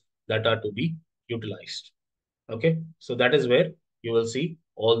features that are to be utilized. Okay, so that is where you will see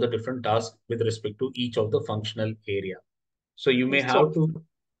all the different tasks with respect to each of the functional area. So So, you may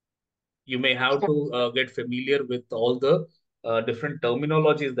have to get familiar with all the different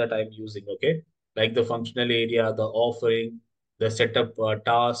terminologies that I'm using. Okay, like the functional area, the offering, the setup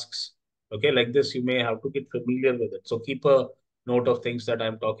tasks. Okay, like this, you may have to get familiar with it. So keep a note of things that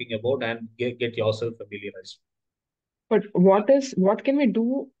I'm talking about and get yourself familiarized. but what can we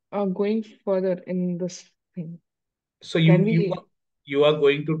do going further in this thing? So Can you are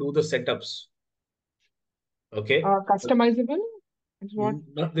going to do the setups. Okay. customizable is what?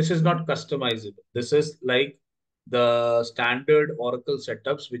 This is not customizable. This is like the standard Oracle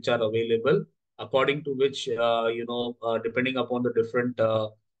setups which are available, according to which, depending upon the different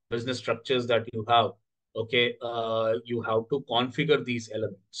business structures that you have, okay, you have to configure these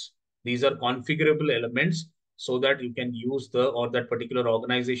elements. These are configurable elements so that you can use or that particular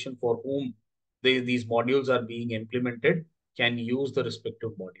organization for whom these modules are being implemented can use the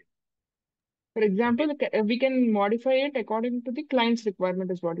respective module. For example, Okay. we can modify it according to the client's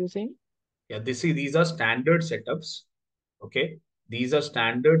requirement, is what you're saying? Yeah, these are standard setups. Okay, these are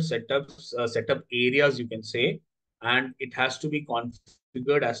standard setups, setup areas you can say, and it has to be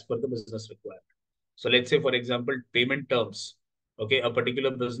configured as per the business requirement. So let's say, for example, payment terms. Okay, a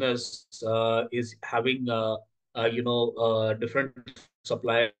particular business is having different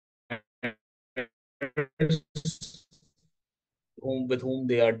suppliers with whom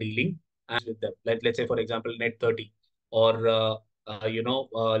they are dealing and with them. Let's say, for example, net 30 or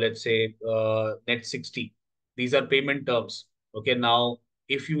let's say net 60. These are payment terms. Okay, now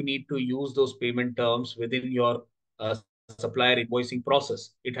if you need to use those payment terms within your supplier invoicing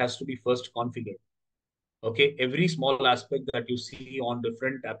process, it has to be first configured. Okay, every small aspect that you see on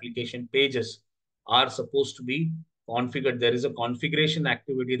different application pages are supposed to be configured. There is a configuration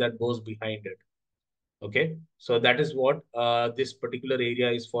activity that goes behind it. Okay, so that is what this particular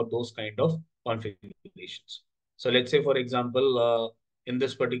area is for, those kind of configurations. So let's say, for example, in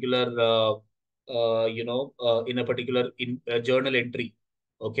this particular, in a particular journal entry,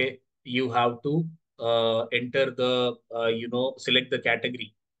 okay, you have to enter the, select the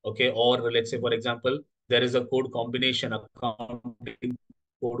category. Okay, or let's say, for example, there is a code combination, accounting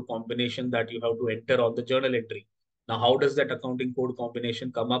code combination that you have to enter on the journal entry. Now, how does that accounting code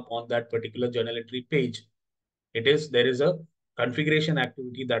combination come up on that particular journal entry page? There is a configuration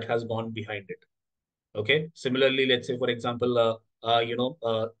activity that has gone behind it. Okay. Similarly, let's say, for example,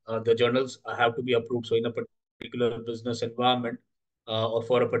 the journals have to be approved. So in a particular business environment or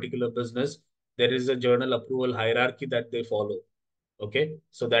for a particular business, there is a journal approval hierarchy that they follow. Okay,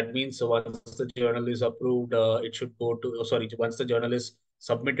 so that means, so once the journal is approved, it should go to, once the journal is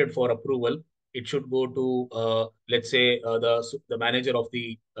submitted for approval, it should go to, let's say, the manager of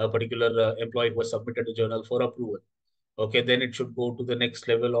the particular employee who has submitted the journal for approval. Okay, then it should go to the next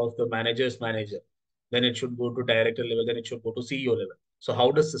level of the manager's manager. Then it should go to director level. Then it should go to CEO level. So how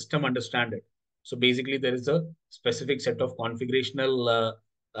does system understand it? So basically, there is a specific set of configurational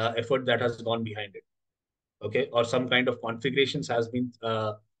effort that has gone behind it. Okay, or some kind of configurations has been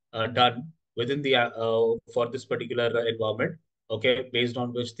done within the for this particular environment. Okay, based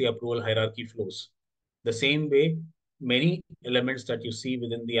on which the approval hierarchy flows. The same way, many elements that you see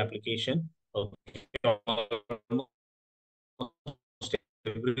within the application, okay,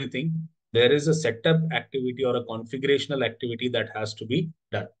 everything, there is a setup activity or a configurational activity that has to be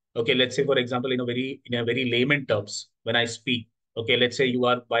done. Okay, let's say, for example, in a very layman terms, when I speak, okay, let's say you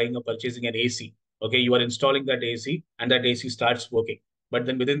are buying or purchasing an AC. Okay, you are installing that AC and that AC starts working. But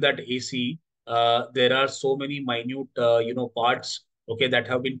then within that AC, there are so many minute parts, okay, that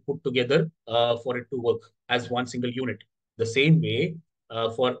have been put together for it to work as one single unit. The same way,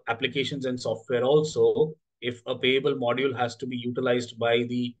 for applications and software also, if a payable module has to be utilized by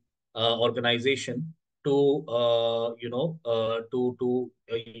the organization to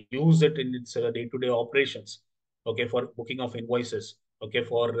use it in its day-to-day operations, okay, for booking of invoices, okay,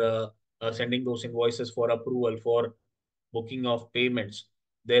 for sending those invoices for approval, for booking of payments,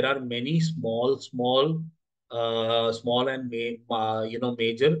 there are many small and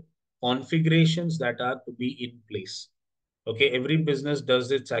major configurations that are to be in place. Okay, every business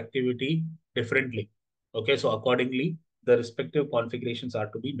does its activity differently. Okay, so accordingly, the respective configurations are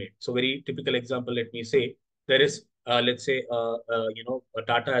to be made. So very typical example, let me say, there is, let's say,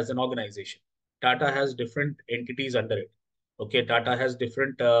 Tata as an organization. Tata has different entities under it. Okay, Tata has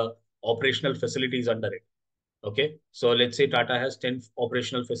different operational facilities under it. Okay, so let's say Tata has 10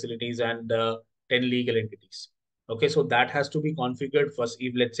 operational facilities and 10 legal entities. Okay, so that has to be configured first.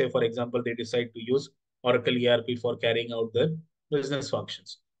 If, let's say, for example, they decide to use Oracle ERP for carrying out their business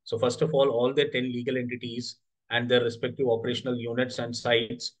functions. So first of all their 10 legal entities and their respective operational units and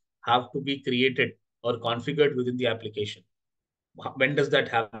sites have to be created or configured within the application. When does that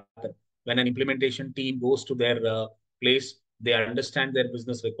happen? When an implementation team goes to their place, they understand their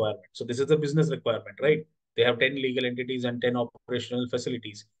business requirement. So this is the business requirement, right? They have 10 legal entities and 10 operational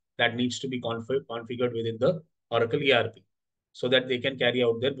facilities that needs to be configured within the Oracle ERP so that they can carry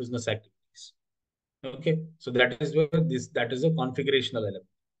out their business activities. Okay, so that is a configurational element.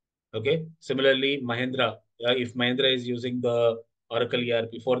 Okay, similarly, Mahindra, if Mahindra is using the Oracle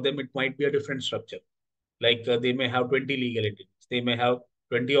ERP, for them it might be a different structure. Like they may have 20 legal entities, they may have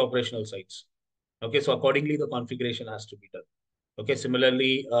 20 operational sites. Okay, so accordingly, the configuration has to be done. Okay,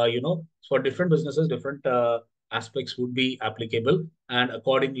 similarly, for different businesses, different aspects would be applicable, and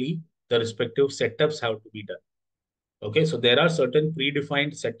accordingly, the respective setups have to be done. Okay, so there are certain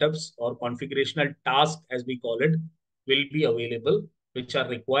predefined setups or configurational tasks, as we call it, will be available, which are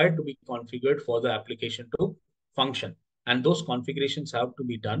required to be configured for the application to function. And those configurations have to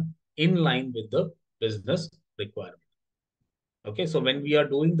be done in line with the business requirement. Okay, so when we are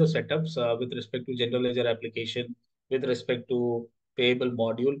doing the setups with respect to general ledger application, with respect to payable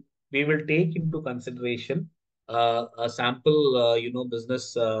module, we will take into consideration a sample,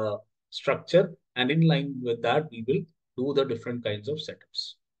 business structure, and in line with that, we will do the different kinds of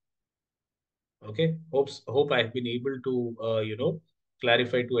setups. Okay, hope I have been able to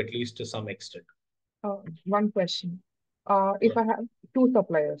clarify to at least to some extent. One question. If Yeah, I have two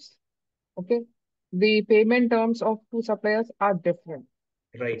suppliers, okay, the payment terms of two suppliers are different.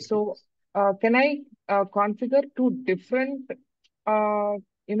 right. So, can I configure two different, uh,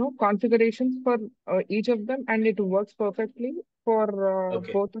 configurations for each of them, and it works perfectly for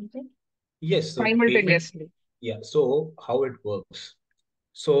Okay. both of them Yes, so payment. simultaneously? Yeah. So how it works?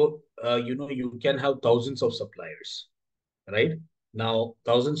 So you can have thousands of suppliers, right? Now,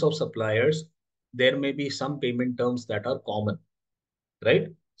 thousands of suppliers, there may be some payment terms that are common, right?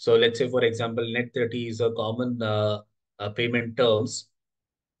 So let's say, for example, net 30 is a common payment terms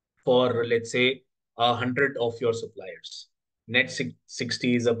for, let's say, 100 of your suppliers. Net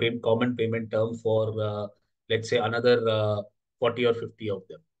 60 is a common payment term for, let's say, another 40 or 50 of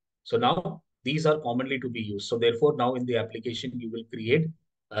them. So now these are commonly to be used. So therefore, now in the application, you will create,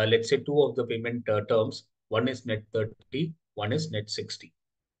 let's say, two of the payment terms. One is net 30, one is net 60.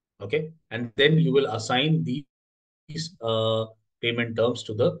 Okay. And then you will assign these payment terms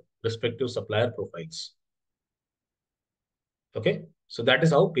to the respective supplier profiles. Okay, so that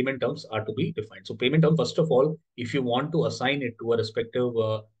is how payment terms are to be defined. So payment term, first of all, if you want to assign it to a respective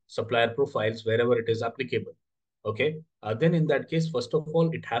supplier profiles wherever it is applicable, okay, then in that case, first of all,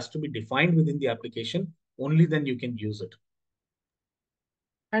 it has to be defined within the application. Only then you can use it.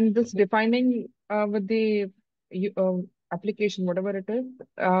 And this Okay. defining with the application, whatever it is,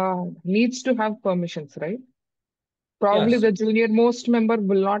 needs to have permissions, right? Probably Yes. the junior most member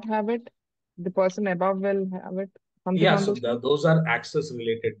will not have it. The person above will have it. Something Yeah. on So those lines. those are access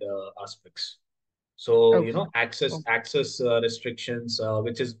related aspects. So, Okay. access Okay. access restrictions,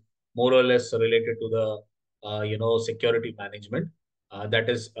 which is more or less related to the security management. That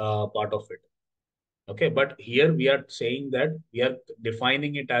is part of it. Okay, but here we are saying that we are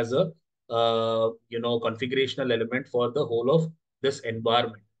defining it as a configurational element for the whole of this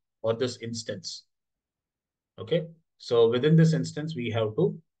environment or this instance. Okay, so within this instance, we have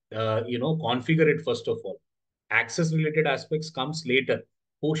to configure it first of all. Access related aspects comes later.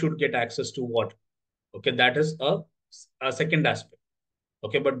 Who should get access to what? Okay, that is a second aspect.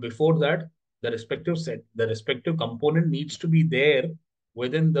 Okay, but before that, the respective component needs to be there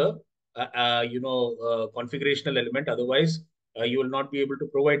within the configurational element. Otherwise, you will not be able to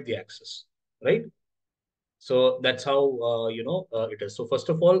provide the access, right? So that's how it is. So first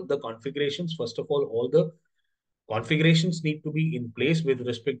of all, the configurations. First of all the configurations need to be in place with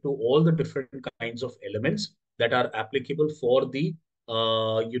respect to all the different kinds of elements that are applicable for the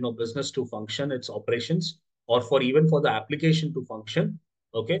business to function its operations, or for even for the application to function.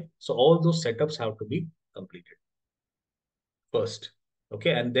 Okay, so all those setups have to be completed first.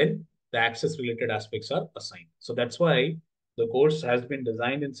 Okay, and then the access related aspects are assigned. So that's why the course has been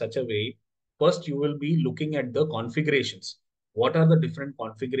designed in such a way. First, you will be looking at the configurations. What are the different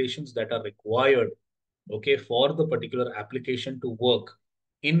configurations that are required, okay, for the particular application to work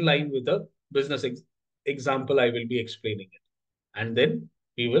in line with the business example I will be explaining it. And then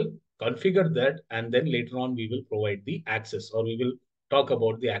we will configure that, and then later on we will provide the access, or we will talk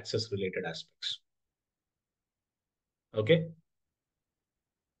about the access related aspects. Okay.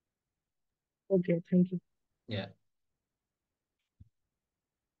 Okay. Thank you. Yeah.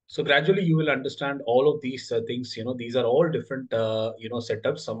 So gradually you will understand all of these things. These are all different,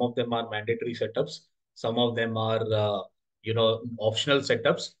 setups. Some of them are mandatory setups. Some of them are, optional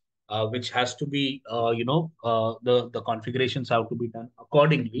setups, which has to be, the configurations have to be done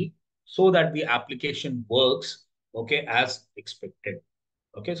accordingly so that the application works, okay, as expected.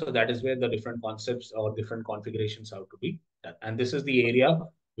 Okay, so that is where the different concepts or different configurations have to be done. And this is the area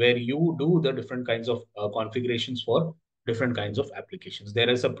where you do the different kinds of configurations for different kinds of applications. There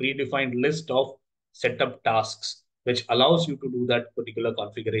is a predefined list of setup tasks which allows you to do that particular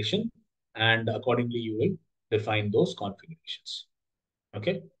configuration, and accordingly you will define those configurations.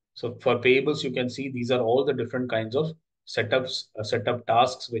 Okay. So for payables, you can see these are all the different kinds of setup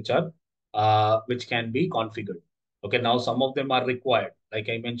tasks which can be configured. Okay. Now some of them are required. Like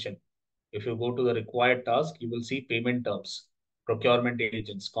I mentioned, if you go to the required task, you will see payment terms, procurement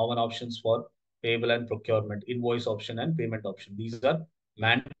agents, common options for payable and procurement, invoice option and payment option. These are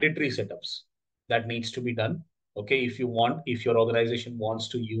mandatory setups that needs to be done. Okay. If your organization wants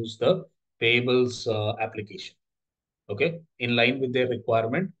to use the payables application, okay, in line with their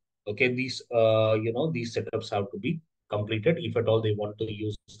requirement. Okay, these setups have to be completed if at all they want to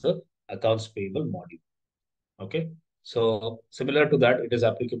use the accounts payable module. Okay. So similar to that, it is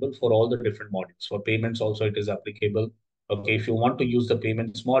applicable for all the different modules. For payments also, it is applicable. Okay. If you want to use the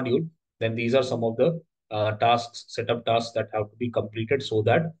payments module, then these are some of the tasks, setup tasks that have to be completed so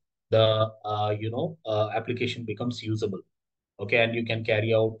that the application becomes usable. Okay. And you can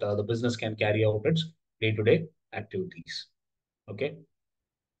carry out the business can carry out its day-to-day activities. Okay.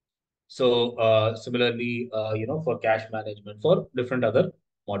 So similarly, for cash management, for different other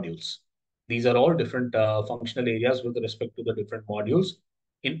modules. These are all different functional areas with respect to the different modules,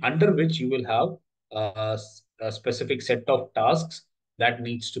 in under which you will have a specific set of tasks that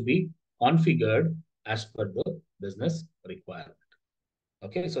needs to be configured as per the business requirement.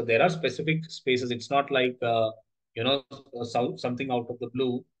 Okay, so there are specific spaces. It's not like something out of the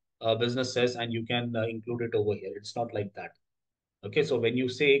blue business says and you can include it over here. It's not like that. Okay, so when you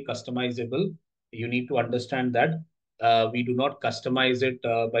say customizable, you need to understand that we do not customize it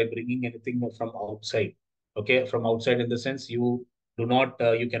by bringing anything from outside. Okay, from outside in the sense you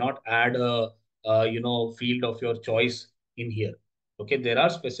cannot add a field of your choice in here. Okay, there are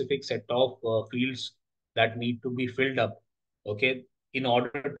specific set of fields that need to be filled up. Okay, in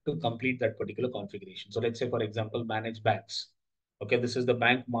order to complete that particular configuration. So let's say, for example, manage banks. Okay, this is the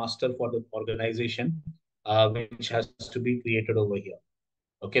bank master for the organization, which has to be created over here.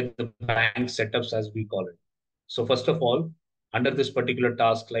 Okay, the bank setups as we call it. So first of all, under this particular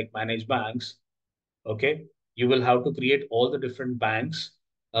task like manage banks, okay, you will have to create all the different banks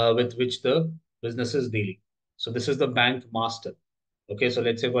with which the business is dealing. So this is the bank master. Okay, so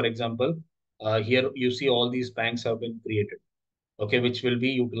let's say, for example, here you see all these banks have been created, okay, which will be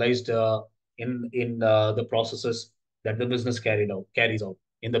utilized in the processes that the business carries out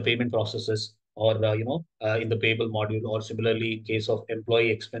in the payment processes, or in the payable module, or similarly in case of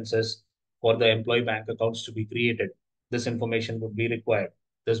employee expenses for the employee bank accounts to be created. This information would be required.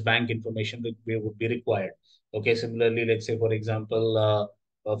 This bank information would be required. Okay, similarly, let's say, for example,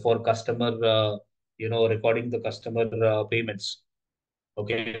 for customer, recording the customer payments.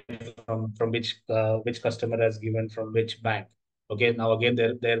 Okay, from which customer has given from which bank. Okay, now again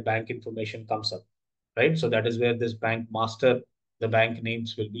their bank information comes up, right? So that is where this bank master, the bank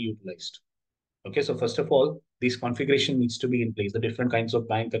names will be utilized. Okay, so first of all, this configuration needs to be in place. The different kinds of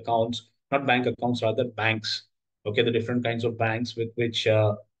bank accounts, not bank accounts, rather banks. Okay, the different kinds of banks with which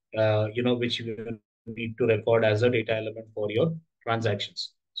which you need to record as a data element for your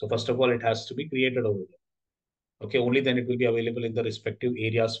transactions. So first of all, it has to be created over here. Okay, only then it will be available in the respective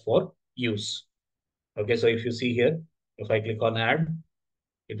areas for use. Okay, so if you see here, if I click on add,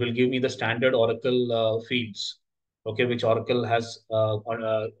 it will give me the standard Oracle fields. Okay, which Oracle has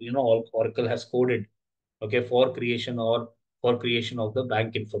Oracle has coded. Okay, for creation of the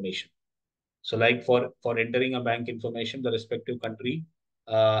bank information. So like for entering a bank information, the respective country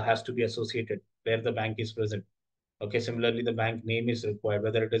has to be associated where the bank is present. Okay, similarly, the bank name is required,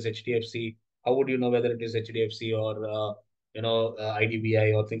 whether it is HDFC. How would you know whether it is HDFC or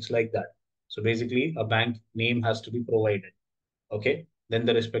IDBI or things like that? So basically, a bank name has to be provided. Okay, then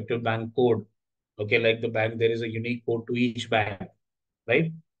the respective bank code. Okay, like the bank, there is a unique code to each bank,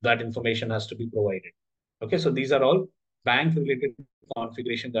 right? That information has to be provided. Okay, so these are all bank related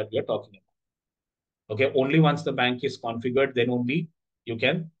configuration that we are talking about. Okay, only once the bank is configured, then only you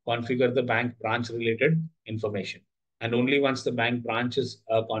can configure the bank branch related information. And only once the bank branch is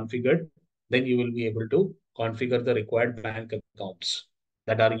configured, then you will be able to configure the required bank accounts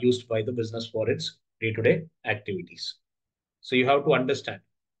that are used by the business for its day-to-day activities. So you have to understand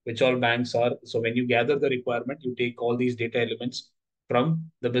which all banks are. So when you gather the requirement, you take all these data elements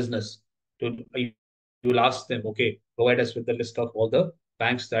from the business. You will ask them, okay, provide us with the list of all the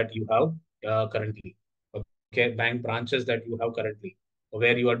banks that you have currently. Okay, bank branches that you have currently, or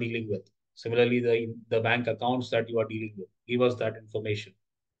where you are dealing with. Similarly, the bank accounts that you are dealing with. Give us that information.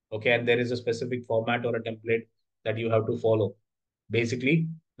 Okay, and there is a specific format or a template that you have to follow. Basically,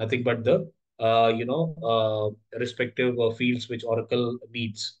 nothing but the respective fields which Oracle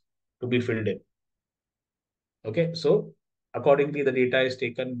needs to be filled in. Okay, so accordingly, the data is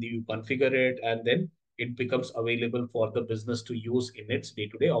taken, you configure it, and then it becomes available for the business to use in its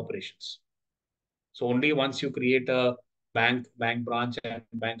day-to-day operations. So only once you create a bank branch, and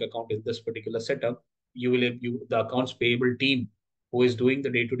bank account in this particular setup, the accounts payable team who is doing the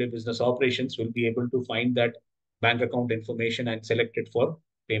day-to-day business operations will be able to find that bank account information and select it for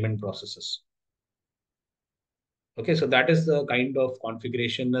payment processes. Okay, so that is the kind of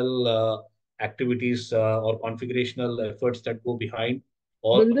configurational activities or configurational efforts that go behind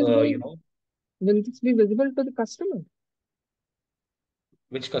all, Will this be will this be visible to the customer?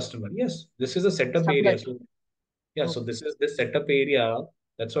 which customer. Yes, this is a setup area. Supply. So Yeah, so Okay. this is this setup area.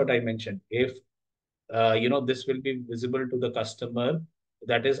 That's what I mentioned. If this will be visible to the customer,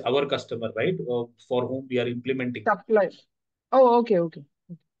 that is our customer, right? For whom we are implementing. Supply. Oh, okay, okay.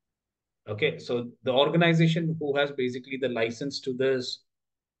 Okay, so the organization who has basically the license to this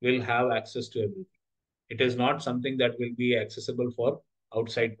will have access to everything. It is not something that will be accessible for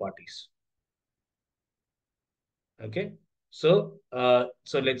outside parties. Okay. So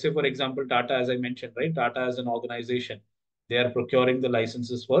let's say, for example, Tata, as I mentioned, right? Tata as an organization, they are procuring the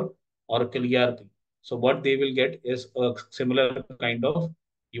licenses for Oracle ERP. So what they will get is a similar kind of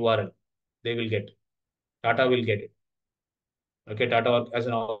URL. They will get. Tata will get it. Okay, Tata as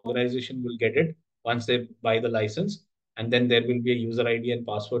an organization will get it once they buy the license, and then there will be a user ID and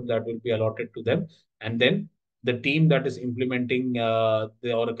password that will be allotted to them, and then the team that is implementing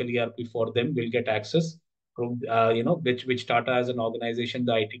the Oracle ERP for them will get access from which Tata as an organization,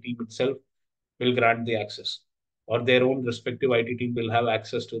 the IT team itself will grant the access, or their own respective IT team will have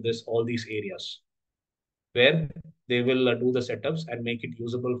access to this all these areas where they will do the setups and make it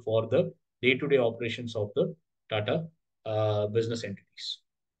usable for the day-to-day operations of the Tata business entities.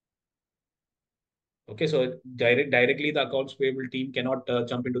 Okay, so directly the accounts payable team cannot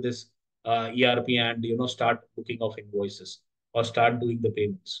jump into this ERP and start booking of invoices or start doing the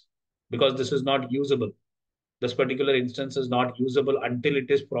payments because this is not usable. This particular instance is not usable until it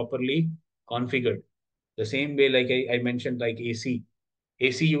is properly configured. The same way, like I mentioned, like AC.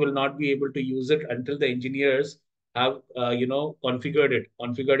 AC, you will not be able to use it until the engineers have, configured it.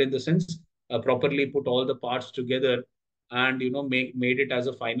 Configured in the sense, properly put all the parts together and, made it as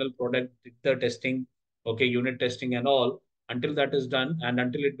a final product, did the testing, okay, unit testing and all. Until that is done and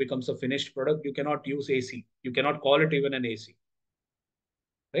until it becomes a finished product, you cannot use AC. You cannot call it even an AC,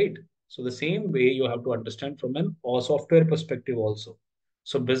 right? So the same way you have to understand from an or software perspective also.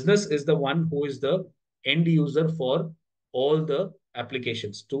 So business is the one who is the end user for all the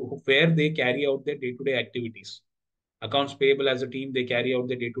applications to where they carry out their day-to-day activities. Accounts payable as a team, they carry out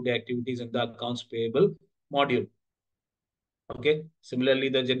their day-to-day activities in the accounts payable module. Okay. Similarly,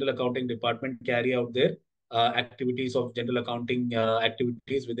 the general accounting department carry out their activities of general accounting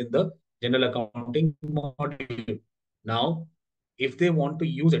activities within the general accounting module. Now, if they want to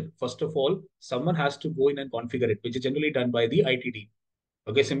use it, first of all, someone has to go in and configure it, which is generally done by the IT team.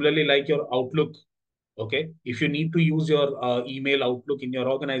 Okay. Similarly, like your Outlook. Okay. If you need to use your email Outlook in your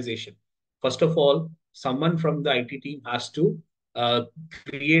organization, first of all, someone from the IT team has to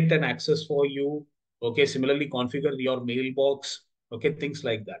create an access for you. Okay. Similarly, configure your mailbox. Okay. Things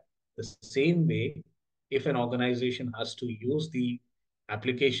like that. The same way, if an organization has to use the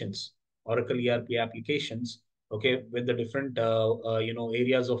applications, Oracle ERP applications, okay, with the different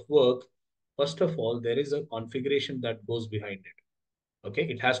areas of work, first of all, there is a configuration that goes behind it. Okay,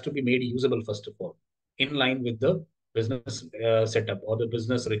 it has to be made usable first of all, in line with the business setup or the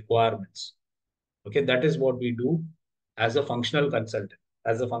business requirements. Okay, that is what we do as a functional consultant.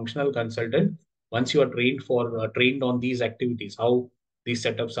 As a functional consultant, once you are trained on these activities, how these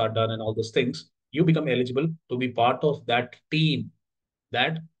setups are done and all those things, you become eligible to be part of that team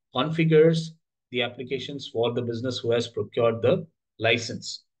that configures the applications for the business who has procured the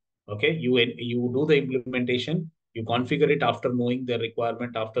license. Okay, you do the implementation, you configure it after knowing their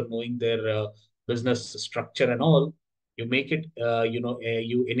requirement, after knowing their business structure and all. You make it,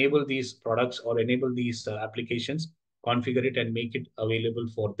 you enable these products or enable these applications, configure it and make it available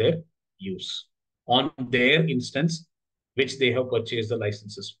for their use on their instance, which they have purchased the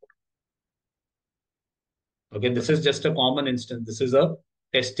licenses for. Okay, this is just a common instance. This is a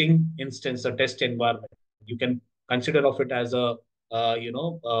testing instance, a test environment. You can consider of it as a,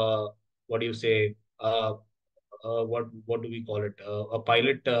 what do you say? What do we call it? A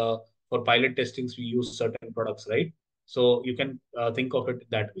pilot for pilot testings. We use certain products, right? So you can think of it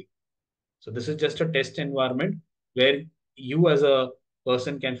that way. So this is just a test environment where you as a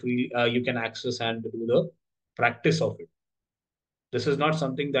person can free, you can access and do the practice of it. This is not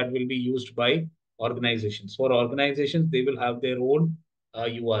something that will be used by organizations. For organizations, they will have their own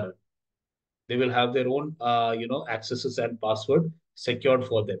URL. They will have their own, accesses and password secured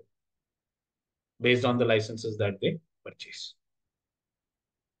for them based on the licenses that they purchase.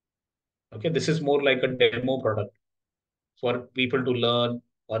 Okay, this is more like a demo product for people to learn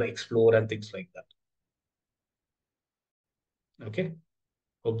or explore and things like that. Okay,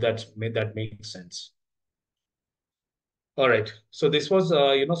 hope that makes sense. All right. So this was,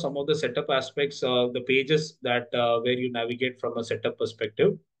 some of the setup aspects, the pages that where you navigate from a setup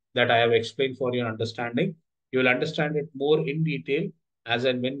perspective that I have explained for your understanding. You will understand it more in detail as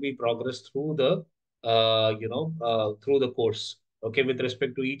and when we progress through the, through the course. Okay, with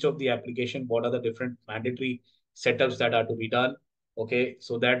respect to each of the application, what are the different mandatory setups that are to be done, okay,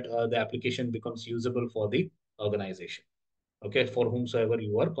 so that the application becomes usable for the organization, okay, for whomsoever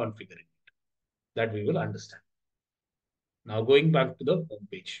you are configuring it. That we will understand. Now going back to the home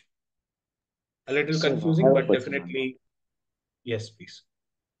page, a little Sir, I confusing, have a but question on that. definitely yes, please.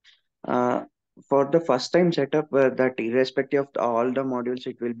 Uh, for the first time setup, that irrespective of all the modules,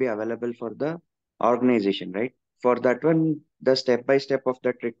 it will be available for the organization, right? For that one, the step by step of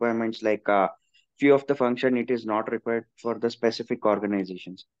that requirements, like few of the function, it is not required for the specific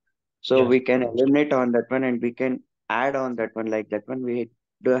organizations. So Yes. we can eliminate on that one and we can add on that one. Like that one, we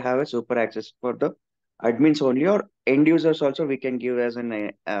do have a super access for the admins only, or end users also we can give as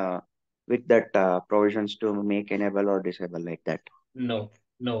an with that provisions to make enable or disable like that. No,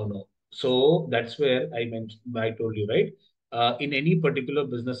 no. So that's where I mentioned, I told you, right? In any particular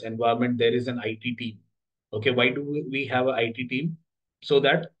business environment, there is an IT team. Okay, why do we have an IT team? So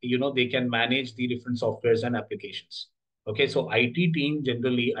that, they can manage the different softwares and applications. Okay, so IT team,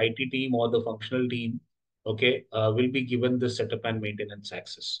 generally, IT team or the functional team, okay, will be given the setup and maintenance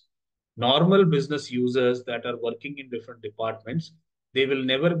access. Normal business users that are working in different departments, they will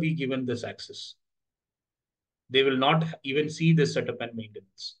never be given this access. They will not even see this setup and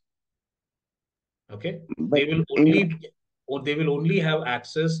maintenance. Okay, But they will in only have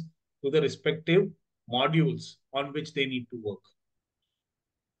access to the respective modules on which they need to work.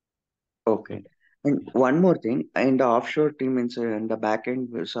 okay. Okay. And Yeah. one more thing, in the offshore team in the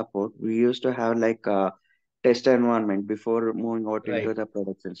backend support, we used to have like a test environment before moving out into Right. the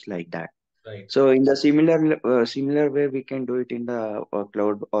productions like that. Right. So in the similar way, we can do it in the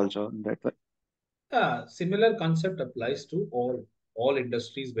cloud also. That way. Similar concept applies to all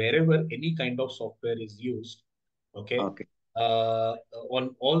industries wherever any kind of software is used. Okay. Okay.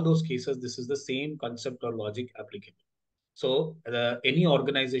 On all those cases, this is the same concept or logic applicable. So any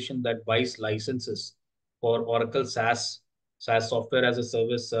organization that buys licenses for Oracle SaaS software as a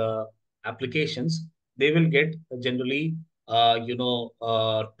service applications, they will get generally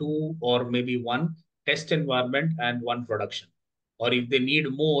two or maybe one test environment and one production. Or if they need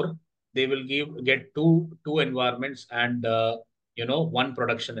more, they will get two environments and one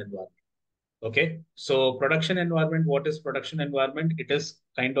production environment. Okay, so production environment. What is production environment? It is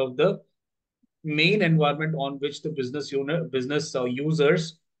kind of the main environment on which the business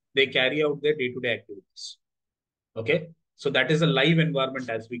users, they carry out their day-to-day activities. Okay, so that is a live environment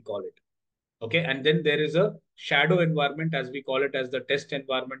as we call it. Okay, and then there is a shadow environment, as we call it, as the test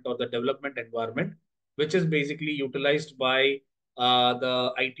environment or the development environment, which is basically utilized by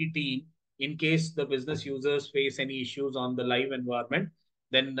the IT team in case the business users face any issues on the live environment.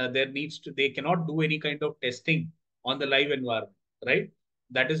 Then they cannot do any kind of testing on the live environment, right?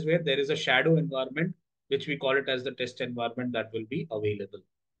 That is where there is a shadow environment, which we call it as the test environment, that will be available.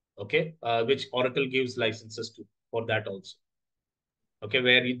 Okay, which Oracle gives licenses to for that also. Okay,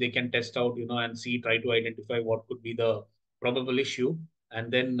 where they can test out, and see, try to identify what could be the probable issue,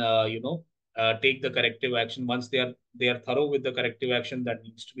 and then take the corrective action. Once they are thorough with the corrective action that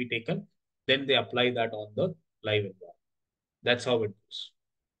needs to be taken, then they apply that on the live environment. That's how it goes.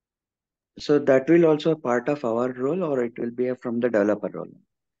 So that will also a part of our role, or it will be from the developer role.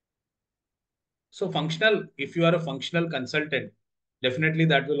 So functional, if you are a functional consultant, definitely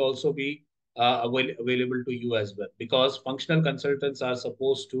that will also be available to you as well, because functional consultants are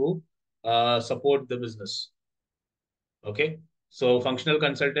supposed to support the business. Okay. So functional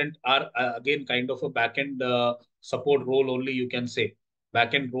consultant are again kind of a backend support role only, you can say.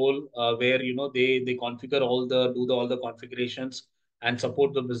 Backend role where they configure all the configurations and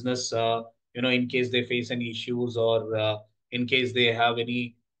support the business in case they face any issues, or in case they have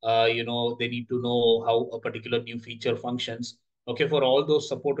any they need to know how a particular new feature functions. Okay, for all those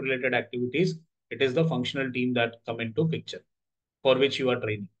support related activities, it is the functional team that come into picture, for which you are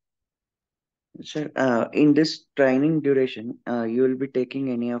training. Sir, in this training duration, you will be taking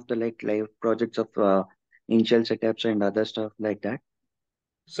any of the like live projects of initial setups and other stuff like that.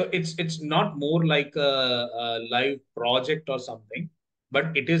 So it's not more like a live project or something,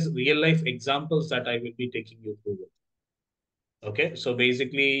 but it is real life examples that I will be taking you through with. Okay, so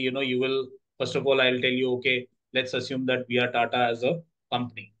basically, you will, first of all, I'll tell you, okay, let's assume that we are Tata as a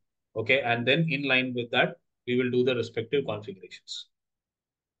company. Okay, and then in line with that, we will do the respective configurations.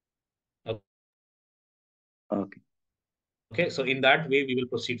 Okay, so in that way, we will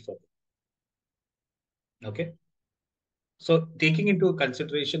proceed further. Okay. Okay. So taking into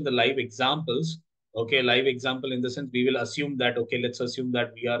consideration the live examples, okay, live example in the sense, we will assume that, okay, let's assume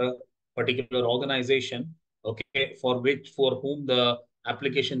that we are a particular organization, okay, for whom the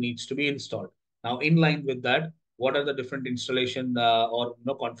application needs to be installed. Now, in line with that, what are the different installation or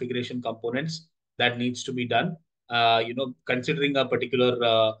configuration components that needs to be done, considering a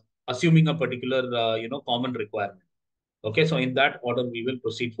particular, assuming a particular, common requirement. Okay, so in that order, we will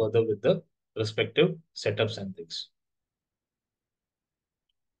proceed further with the respective setups and things.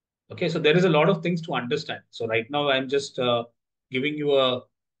 Okay, so there is a lot of things to understand. So right now, I'm just giving you a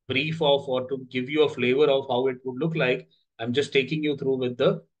brief of, or to give you a flavor of how it would look like. I'm just taking you through with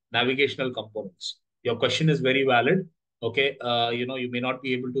the navigational components. Your question is very valid. Okay, you may not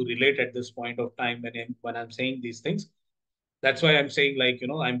be able to relate at this point of time when I'm saying these things. That's why I'm saying, like,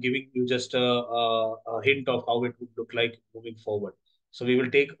 I'm giving you just a hint of how it would look like moving forward. So we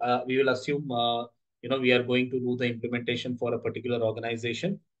will assume, we are going to do the implementation for a particular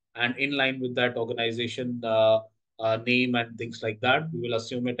organization, and in line with that organization name and things like that, we will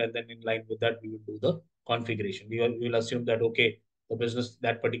assume it, and then in line with that, we will do the configuration. We will assume that, okay, the business,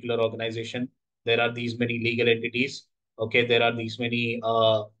 that particular organization, there are these many legal entities. Okay, there are these many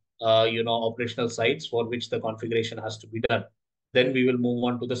operational sites for which the configuration has to be done. Then we will move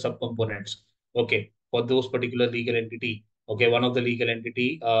on to the subcomponents. Okay, for those particular legal entity, okay, one of the legal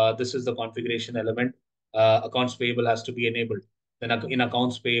entity, this is the configuration element. Accounts payable has to be enabled. Then in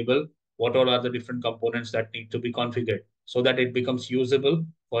accounts payable, what all are the different components that need to be configured so that it becomes usable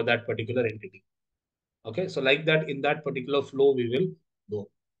for that particular entity. Okay, so like that, in that particular flow, we will go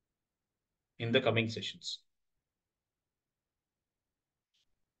in the coming sessions.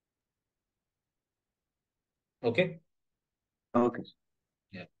 Okay. Okay.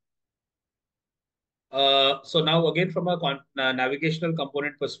 Yeah. So now again, from a navigational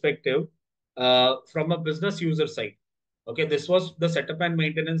component perspective, from a business user side, okay, this was the setup and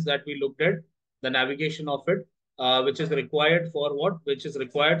maintenance that we looked at, the navigation of it, which is required for what? Which is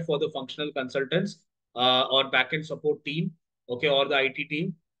required for the functional consultants or backend support team, okay, or the IT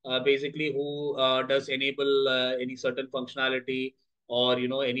team, basically who does enable any certain functionality, or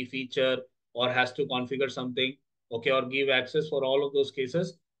any feature, or has to configure something, okay, or give access. For all of those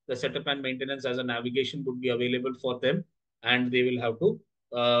cases, the setup and maintenance as a navigation would be available for them, and they will have to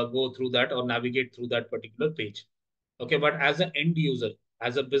go through that or navigate through that particular page. Okay, but as an end user,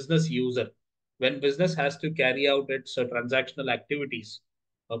 as a business user, when business has to carry out its transactional activities,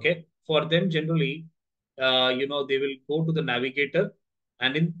 okay, for them generally, they will go to the navigator,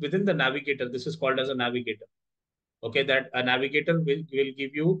 and within the navigator, this is called as a navigator. Okay, that a navigator will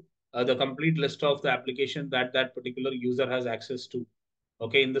give you the complete list of the application that that particular user has access to,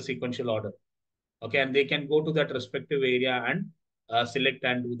 okay, in the sequential order. Okay, and they can go to that respective area and select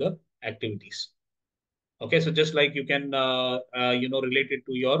and do the activities. Okay, so just like you can relate it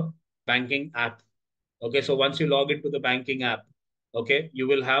to your banking app. Okay, so once you log into the banking app, okay, you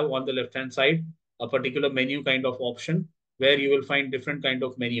will have on the left hand side a particular menu kind of option where you will find different kind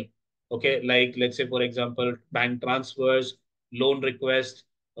of menu. Okay, like let's say for example, bank transfers, loan request,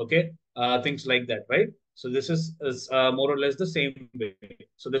 okay, things like that, right? So this is more or less the same way.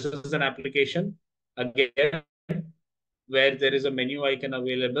 So this is an application again where there is a menu icon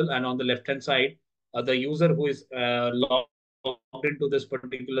available, and on the left hand side, the user who is logged into this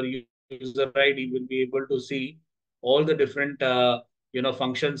particular user ID will be able to see all the different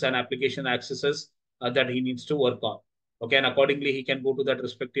functions and application accesses that he needs to work on. Okay, and accordingly he can go to that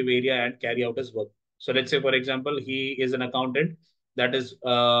respective area and carry out his work. So let's say for example, he is an accountant that is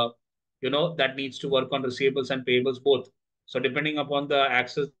that needs to work on receivables and payables both. So depending upon the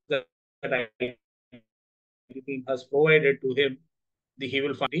access that IT team has provided to him, he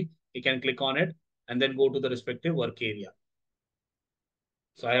will find he can click on it and then go to the respective work area.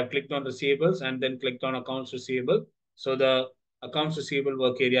 So I have clicked on receivables and then clicked on accounts receivable. So the accounts receivable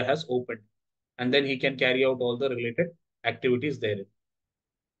work area has opened, and then he can carry out all the related activities therein.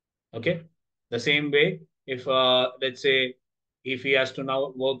 Okay. The same way, if let's say if he has to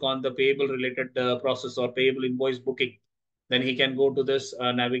now work on the payable related process or payable invoice booking, then he can go to this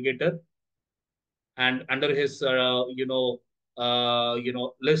navigator, and under his list,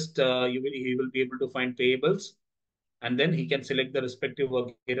 he will be able to find payables, and then he can select the respective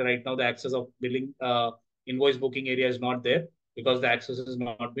work area. Right now, the access of billing invoice booking area is not there because the access has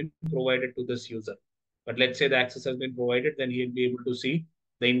not been provided to this user. But let's say the access has been provided, then he'll be able to see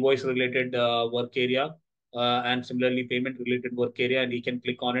the invoice related work area, and similarly payment related work area, and he can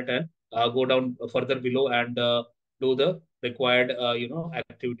click on it and go down further below and do the required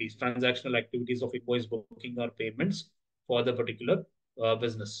activities, transactional activities of invoice booking or payments for the particular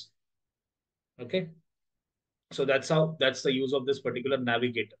business. Okay. So that's the use of this particular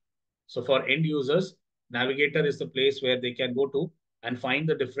navigator. So for end users, navigator is the place where they can go to and find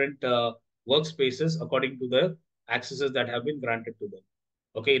the different workspaces according to the accesses that have been granted to them.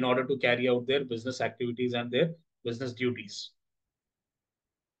 Okay, in order to carry out their business activities and their business duties.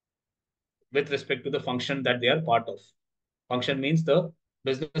 with respect to the function that they are part of. Function means the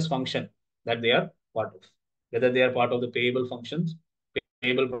business function that they are part of, whether they are part of the payable functions,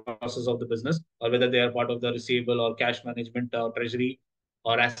 payable process of the business, or whether they are part of the receivable or cash management or treasury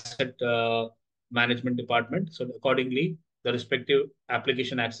or asset management department. So accordingly, the respective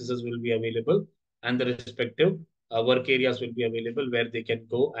application accesses will be available, and the respective work areas will be available where they can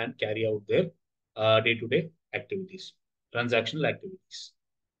go and carry out their day-to-day activities, transactional activities.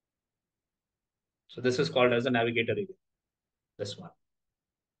 So this is called as a navigator area. This one.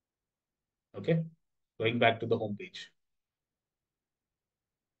 Okay. Going back to the home page.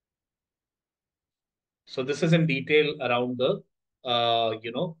 So this is in detail around the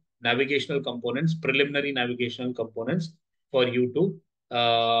navigational components, preliminary navigational components for you to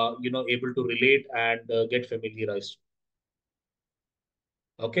able to relate and get familiarized.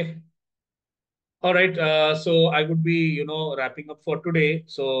 Okay. All right. So I would be, wrapping up for today.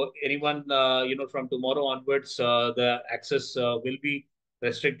 So anyone, from tomorrow onwards, the access will be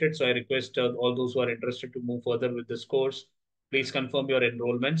restricted. So I request all those who are interested to move further with this course, please confirm your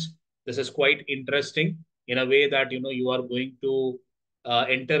enrollments. This is quite interesting in a way that, you are going to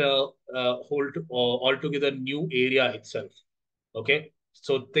enter a whole altogether new area itself. Okay.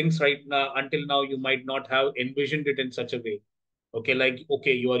 So things right now, until now, you might not have envisioned it in such a way. Okay, like,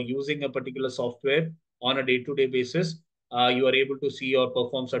 okay, you are using a particular software on a day-to-day basis. You are able to see or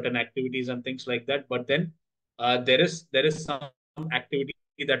perform certain activities and things like that. But then there is some activity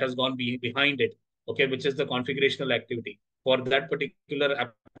that has gone behind it. Okay, which is the configurational activity for that particular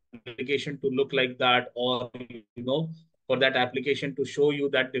application to look like that, or for that application to show you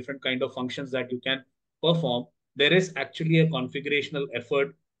that different kind of functions that you can perform. There is actually a configurational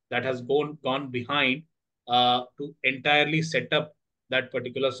effort that has gone behind to entirely set up that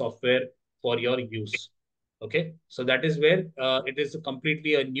particular software for your use. Okay, so that is where it is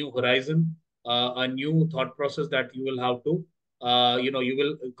completely a new horizon, a new thought process that you will have to, you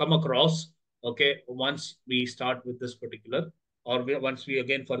will come across. Okay, once we start with this particular, or once we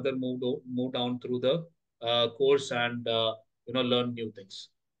again further move down through the course and learn new things.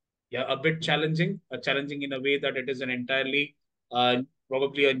 Yeah, a bit challenging, challenging in a way that it is an entirely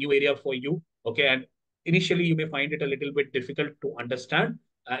probably a new area for you. Okay, and initially you may find it a little bit difficult to understand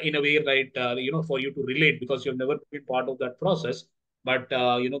in a way, right? For you to relate because you've never been part of that process. But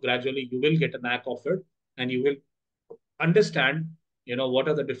gradually you will get a knack of it, and you will understand, what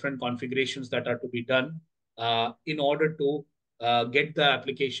are the different configurations that are to be done in order to get the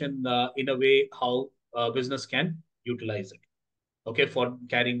application in a way how business can utilize it, okay, for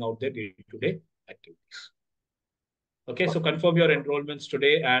carrying out their day-to-day activities. Okay, so confirm your enrollments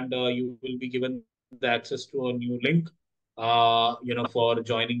today, and you will be given the access to a new link, for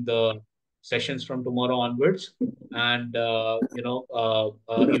joining the sessions from tomorrow onwards, and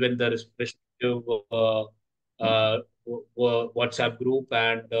even the respective WhatsApp group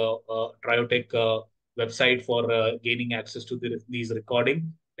and Triotech website for gaining access to these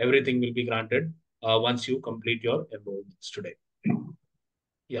recording. Everything will be granted once you complete your enrollments today.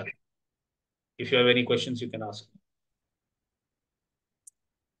 Yeah. If you have any questions, you can ask.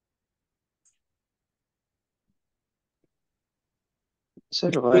 Sir,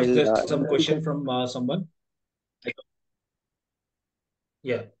 Coach, while there's in some the question from someone.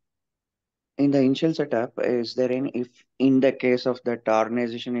 Yeah. initial setup, is there any, if in the case of that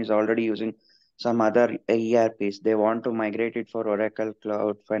organization is already using some other ERPs, they want to migrate it for Oracle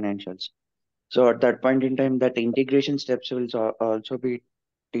Cloud Financials. So at that point in time, that integration steps will also be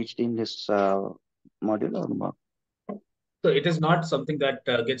taught in this module or not? So it is not something that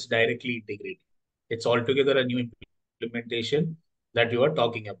gets directly integrated. It's altogether a new implementation that you are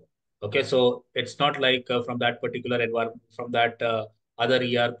talking about. Okay, so it's not like from that particular environment, from that other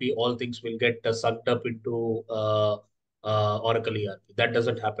ERP, all things will get sucked up into Oracle ERP. That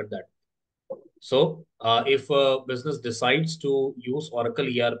doesn't happen that. So, if a business decides to use Oracle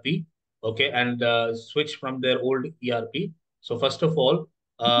ERP, okay, and switch from their old ERP, so first of all,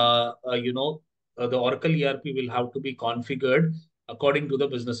 the Oracle ERP will have to be configured according to the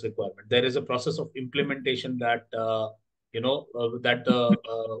business requirement. There is a process of implementation that that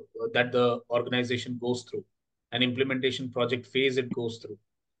the organization goes through, an implementation project phase it goes through,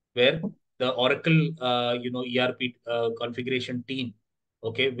 where the Oracle ERP configuration team,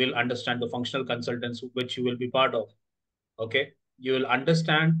 okay, will understand, the functional consultants which you will be part of. Okay, you will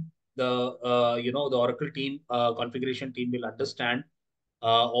understand the the Oracle team, configuration team will understand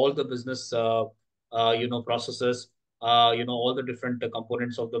all the business processes, all the different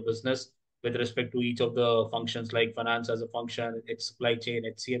components of the business with respect to each of the functions, like finance as a function, its supply chain,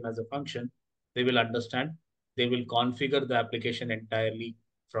 HCM as a function. They will understand. They will configure the application entirely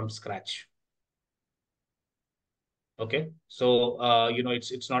from scratch. Okay. So,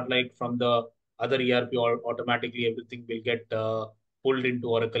 it's not like from the other ERP or automatically everything will get pulled into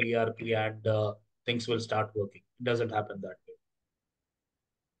Oracle ERP and things will start working. It doesn't happen that way.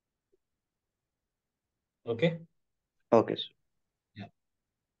 Okay. Okay, sir. Yeah.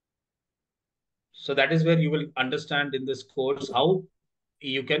 So that is where you will understand in this course how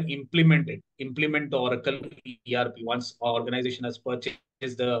you can implement the Oracle ERP. Once organization has purchased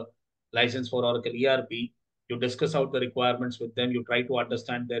the license for Oracle ERP, you discuss out the requirements with them. You try to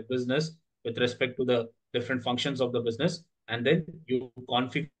understand their business with respect to the different functions of the business, and then you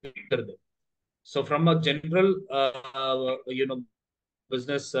configure them. So from a general,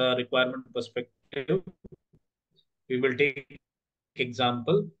 business requirement perspective, we will take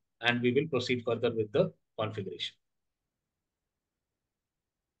example and we will proceed further with the configuration.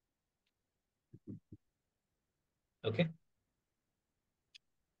 Okay.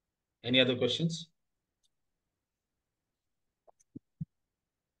 Any other questions?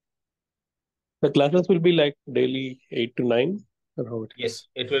 The classes will be like daily 8 to 9, or how it Yes, is.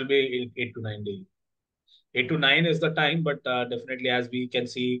 it will be 8 to 9 daily. 8 to 9 is the time, but definitely, as we can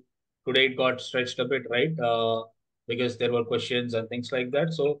see, today it got stretched a bit, right? Because there were questions and things like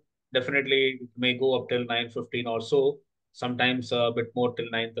that. So definitely, it may go up till 9:15 or so. Sometimes a bit more till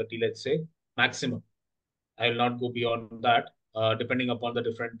 9:30, let's say maximum. I will not go beyond that, depending upon the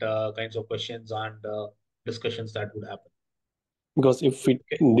different kinds of questions and discussions that would happen. Because if it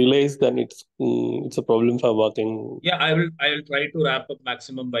Okay. delays, then it's a problem for working. Yeah, I will try to wrap up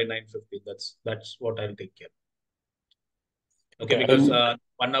maximum by 9:15. That's what I'll take care. Okay, Okay, because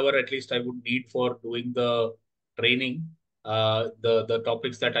 1 hour at least I would need for doing the training, the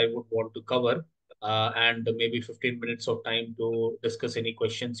topics that I would want to cover, and maybe 15 minutes of time to discuss any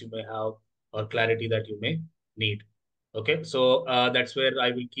questions you may have or clarity that you may need. Okay, so that's where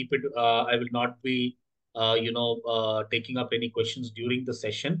I will keep it. I will not be, taking up any questions during the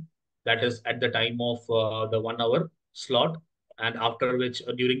session. That is at the time of the 1 hour slot, and after which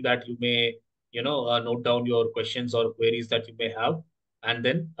during that you may note down your questions or queries that you may have, and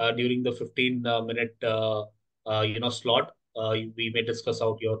then during the 15 minute slot, we may discuss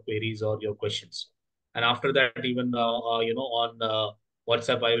out your queries or your questions, and after that even on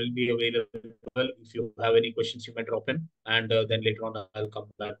WhatsApp I will be available. If you have any questions you may drop in, and then later on I'll come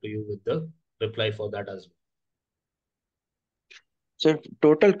back to you with the reply for that as well. So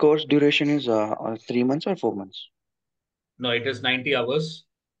total course duration is 3 months or 4 months? No, it is 90 hours,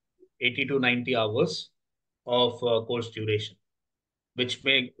 80 to 90 hours of course duration, which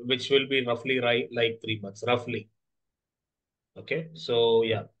will be roughly right like 3 months roughly. Okay, so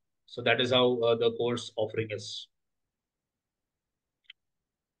yeah, so that is how the course offering is.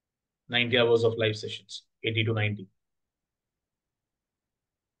 90 hours of live sessions, 80 to 90.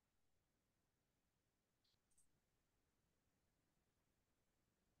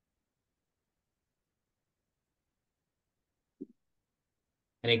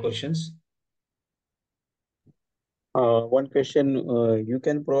 Any questions? One question, you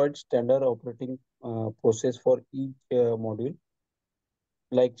can provide standard operating process for each module,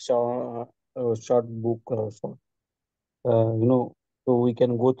 like short book, so we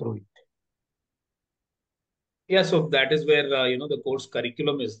can go through it. Yeah, so that is where the course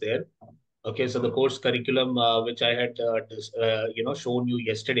curriculum is there. Okay, so the course curriculum which I had shown you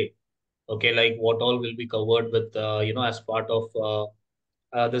yesterday. Okay, like what all will be covered with as part of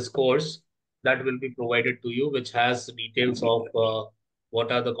this course that will be provided to you, which has details of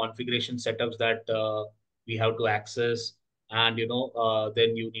what are the configuration setups that we have to access, and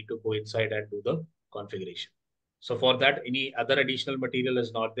then you need to go inside and do the configuration. So for that, any other additional material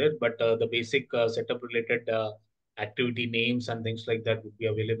is not there, but the basic setup related activity names and things like that would be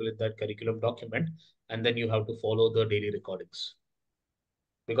available in that curriculum document, and then you have to follow the daily recordings.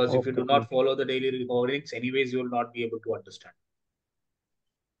 Because if you Okay, do not follow the daily recordings, anyways, you will not be able to understand.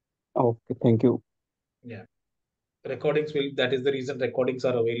 okay, thank you. Yeah. Recordings will, that is the reason recordings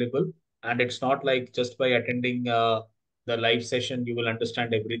are available, and it's not like just by attending the live session you will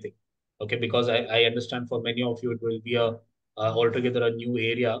understand everything. Okay, because I understand for many of you it will be a altogether a new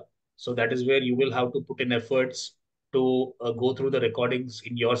area, so that is where you will have to put in efforts to go through the recordings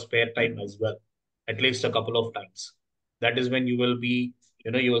in your spare time as well, at least a couple of times. That is when you will be,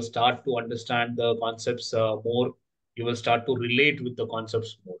 you will start to understand the concepts more. You will start to relate with the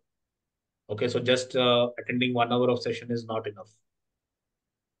concepts more. Okay, so just attending 1 hour of session is not enough.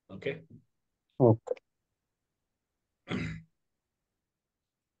 Okay. Okay.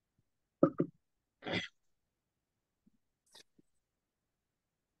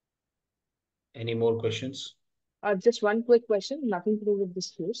 Any more questions? Just one quick question, nothing to do with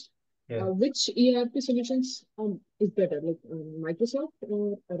this course. Yeah. Which ERP solutions is better, like Microsoft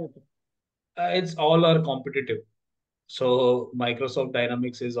or Oracle? It's all are competitive. So Microsoft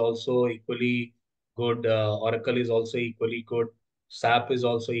Dynamics is also equally good. Oracle is also equally good. SAP is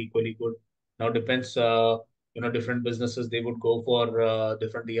also equally good. Now depends, different businesses they would go for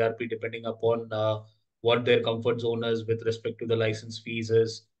different ERP depending upon what their comfort zone is with respect to the license fees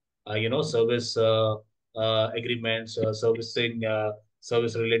is, service agreements,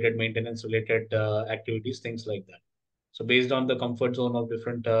 service related, maintenance related activities, things like that. So based on the comfort zone of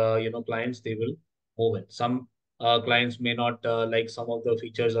different clients, they will move in. Some clients may not like some of the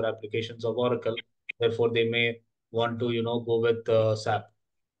features or applications of Oracle. Therefore, they may want to go with SAP.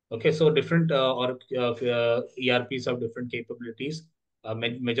 Okay, so different ERPs have different capabilities.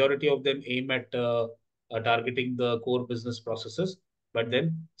 Majority of them aim at targeting the core business processes, but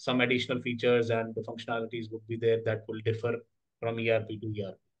then some additional features and the functionalities would be there that will differ from ERP to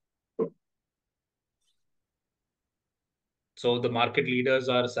ERP. So the market leaders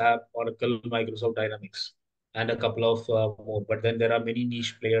are SAP, Oracle, Microsoft Dynamics, and a couple of more. But then there are many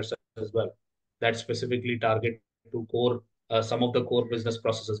niche players as well that specifically target to core some of the core business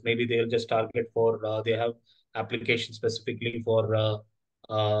processes. Maybe they'll just target for they have applications specifically for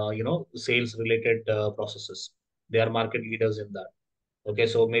sales related processes. They are market leaders in that. Okay,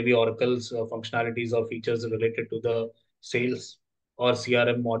 so maybe Oracle's functionalities or features related to the sales or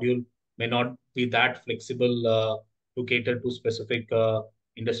CRM module may not be that flexible to cater to specific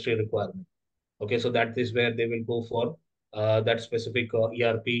industry requirement. Okay, so that is where they will go for that specific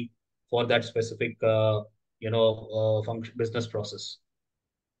ERP for that specific function business process.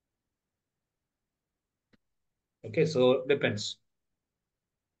 Okay, so depends.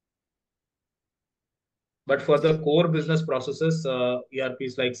 But for the core business processes,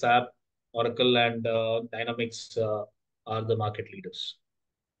 ERPs like SAP, Oracle, and Dynamics are the market leaders.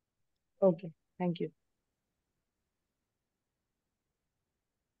 Okay, thank you.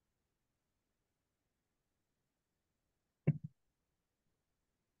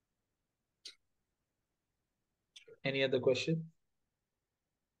 Any other question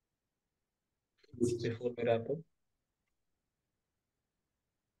before we wrap up?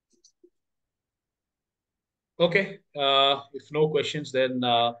 Okay. If no questions, then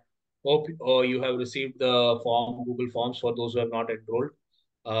hope you have received the form, Google Forms for those who have not enrolled.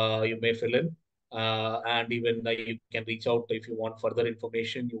 You may fill in, and even you can reach out if you want further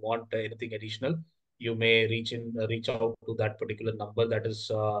information. You want anything additional, you may reach out to that particular number that is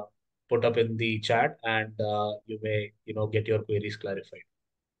put up in the chat, and you may get your queries clarified.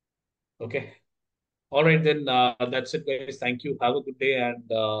 Okay. All right, then that's it, guys. Thank you. Have a good day, and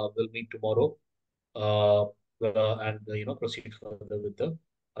we'll meet tomorrow. uh, and proceed further with the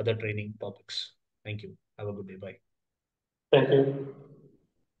other training topics. Thank you. Have a good day. Bye. Thank you.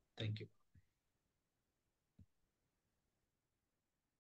 Thank you.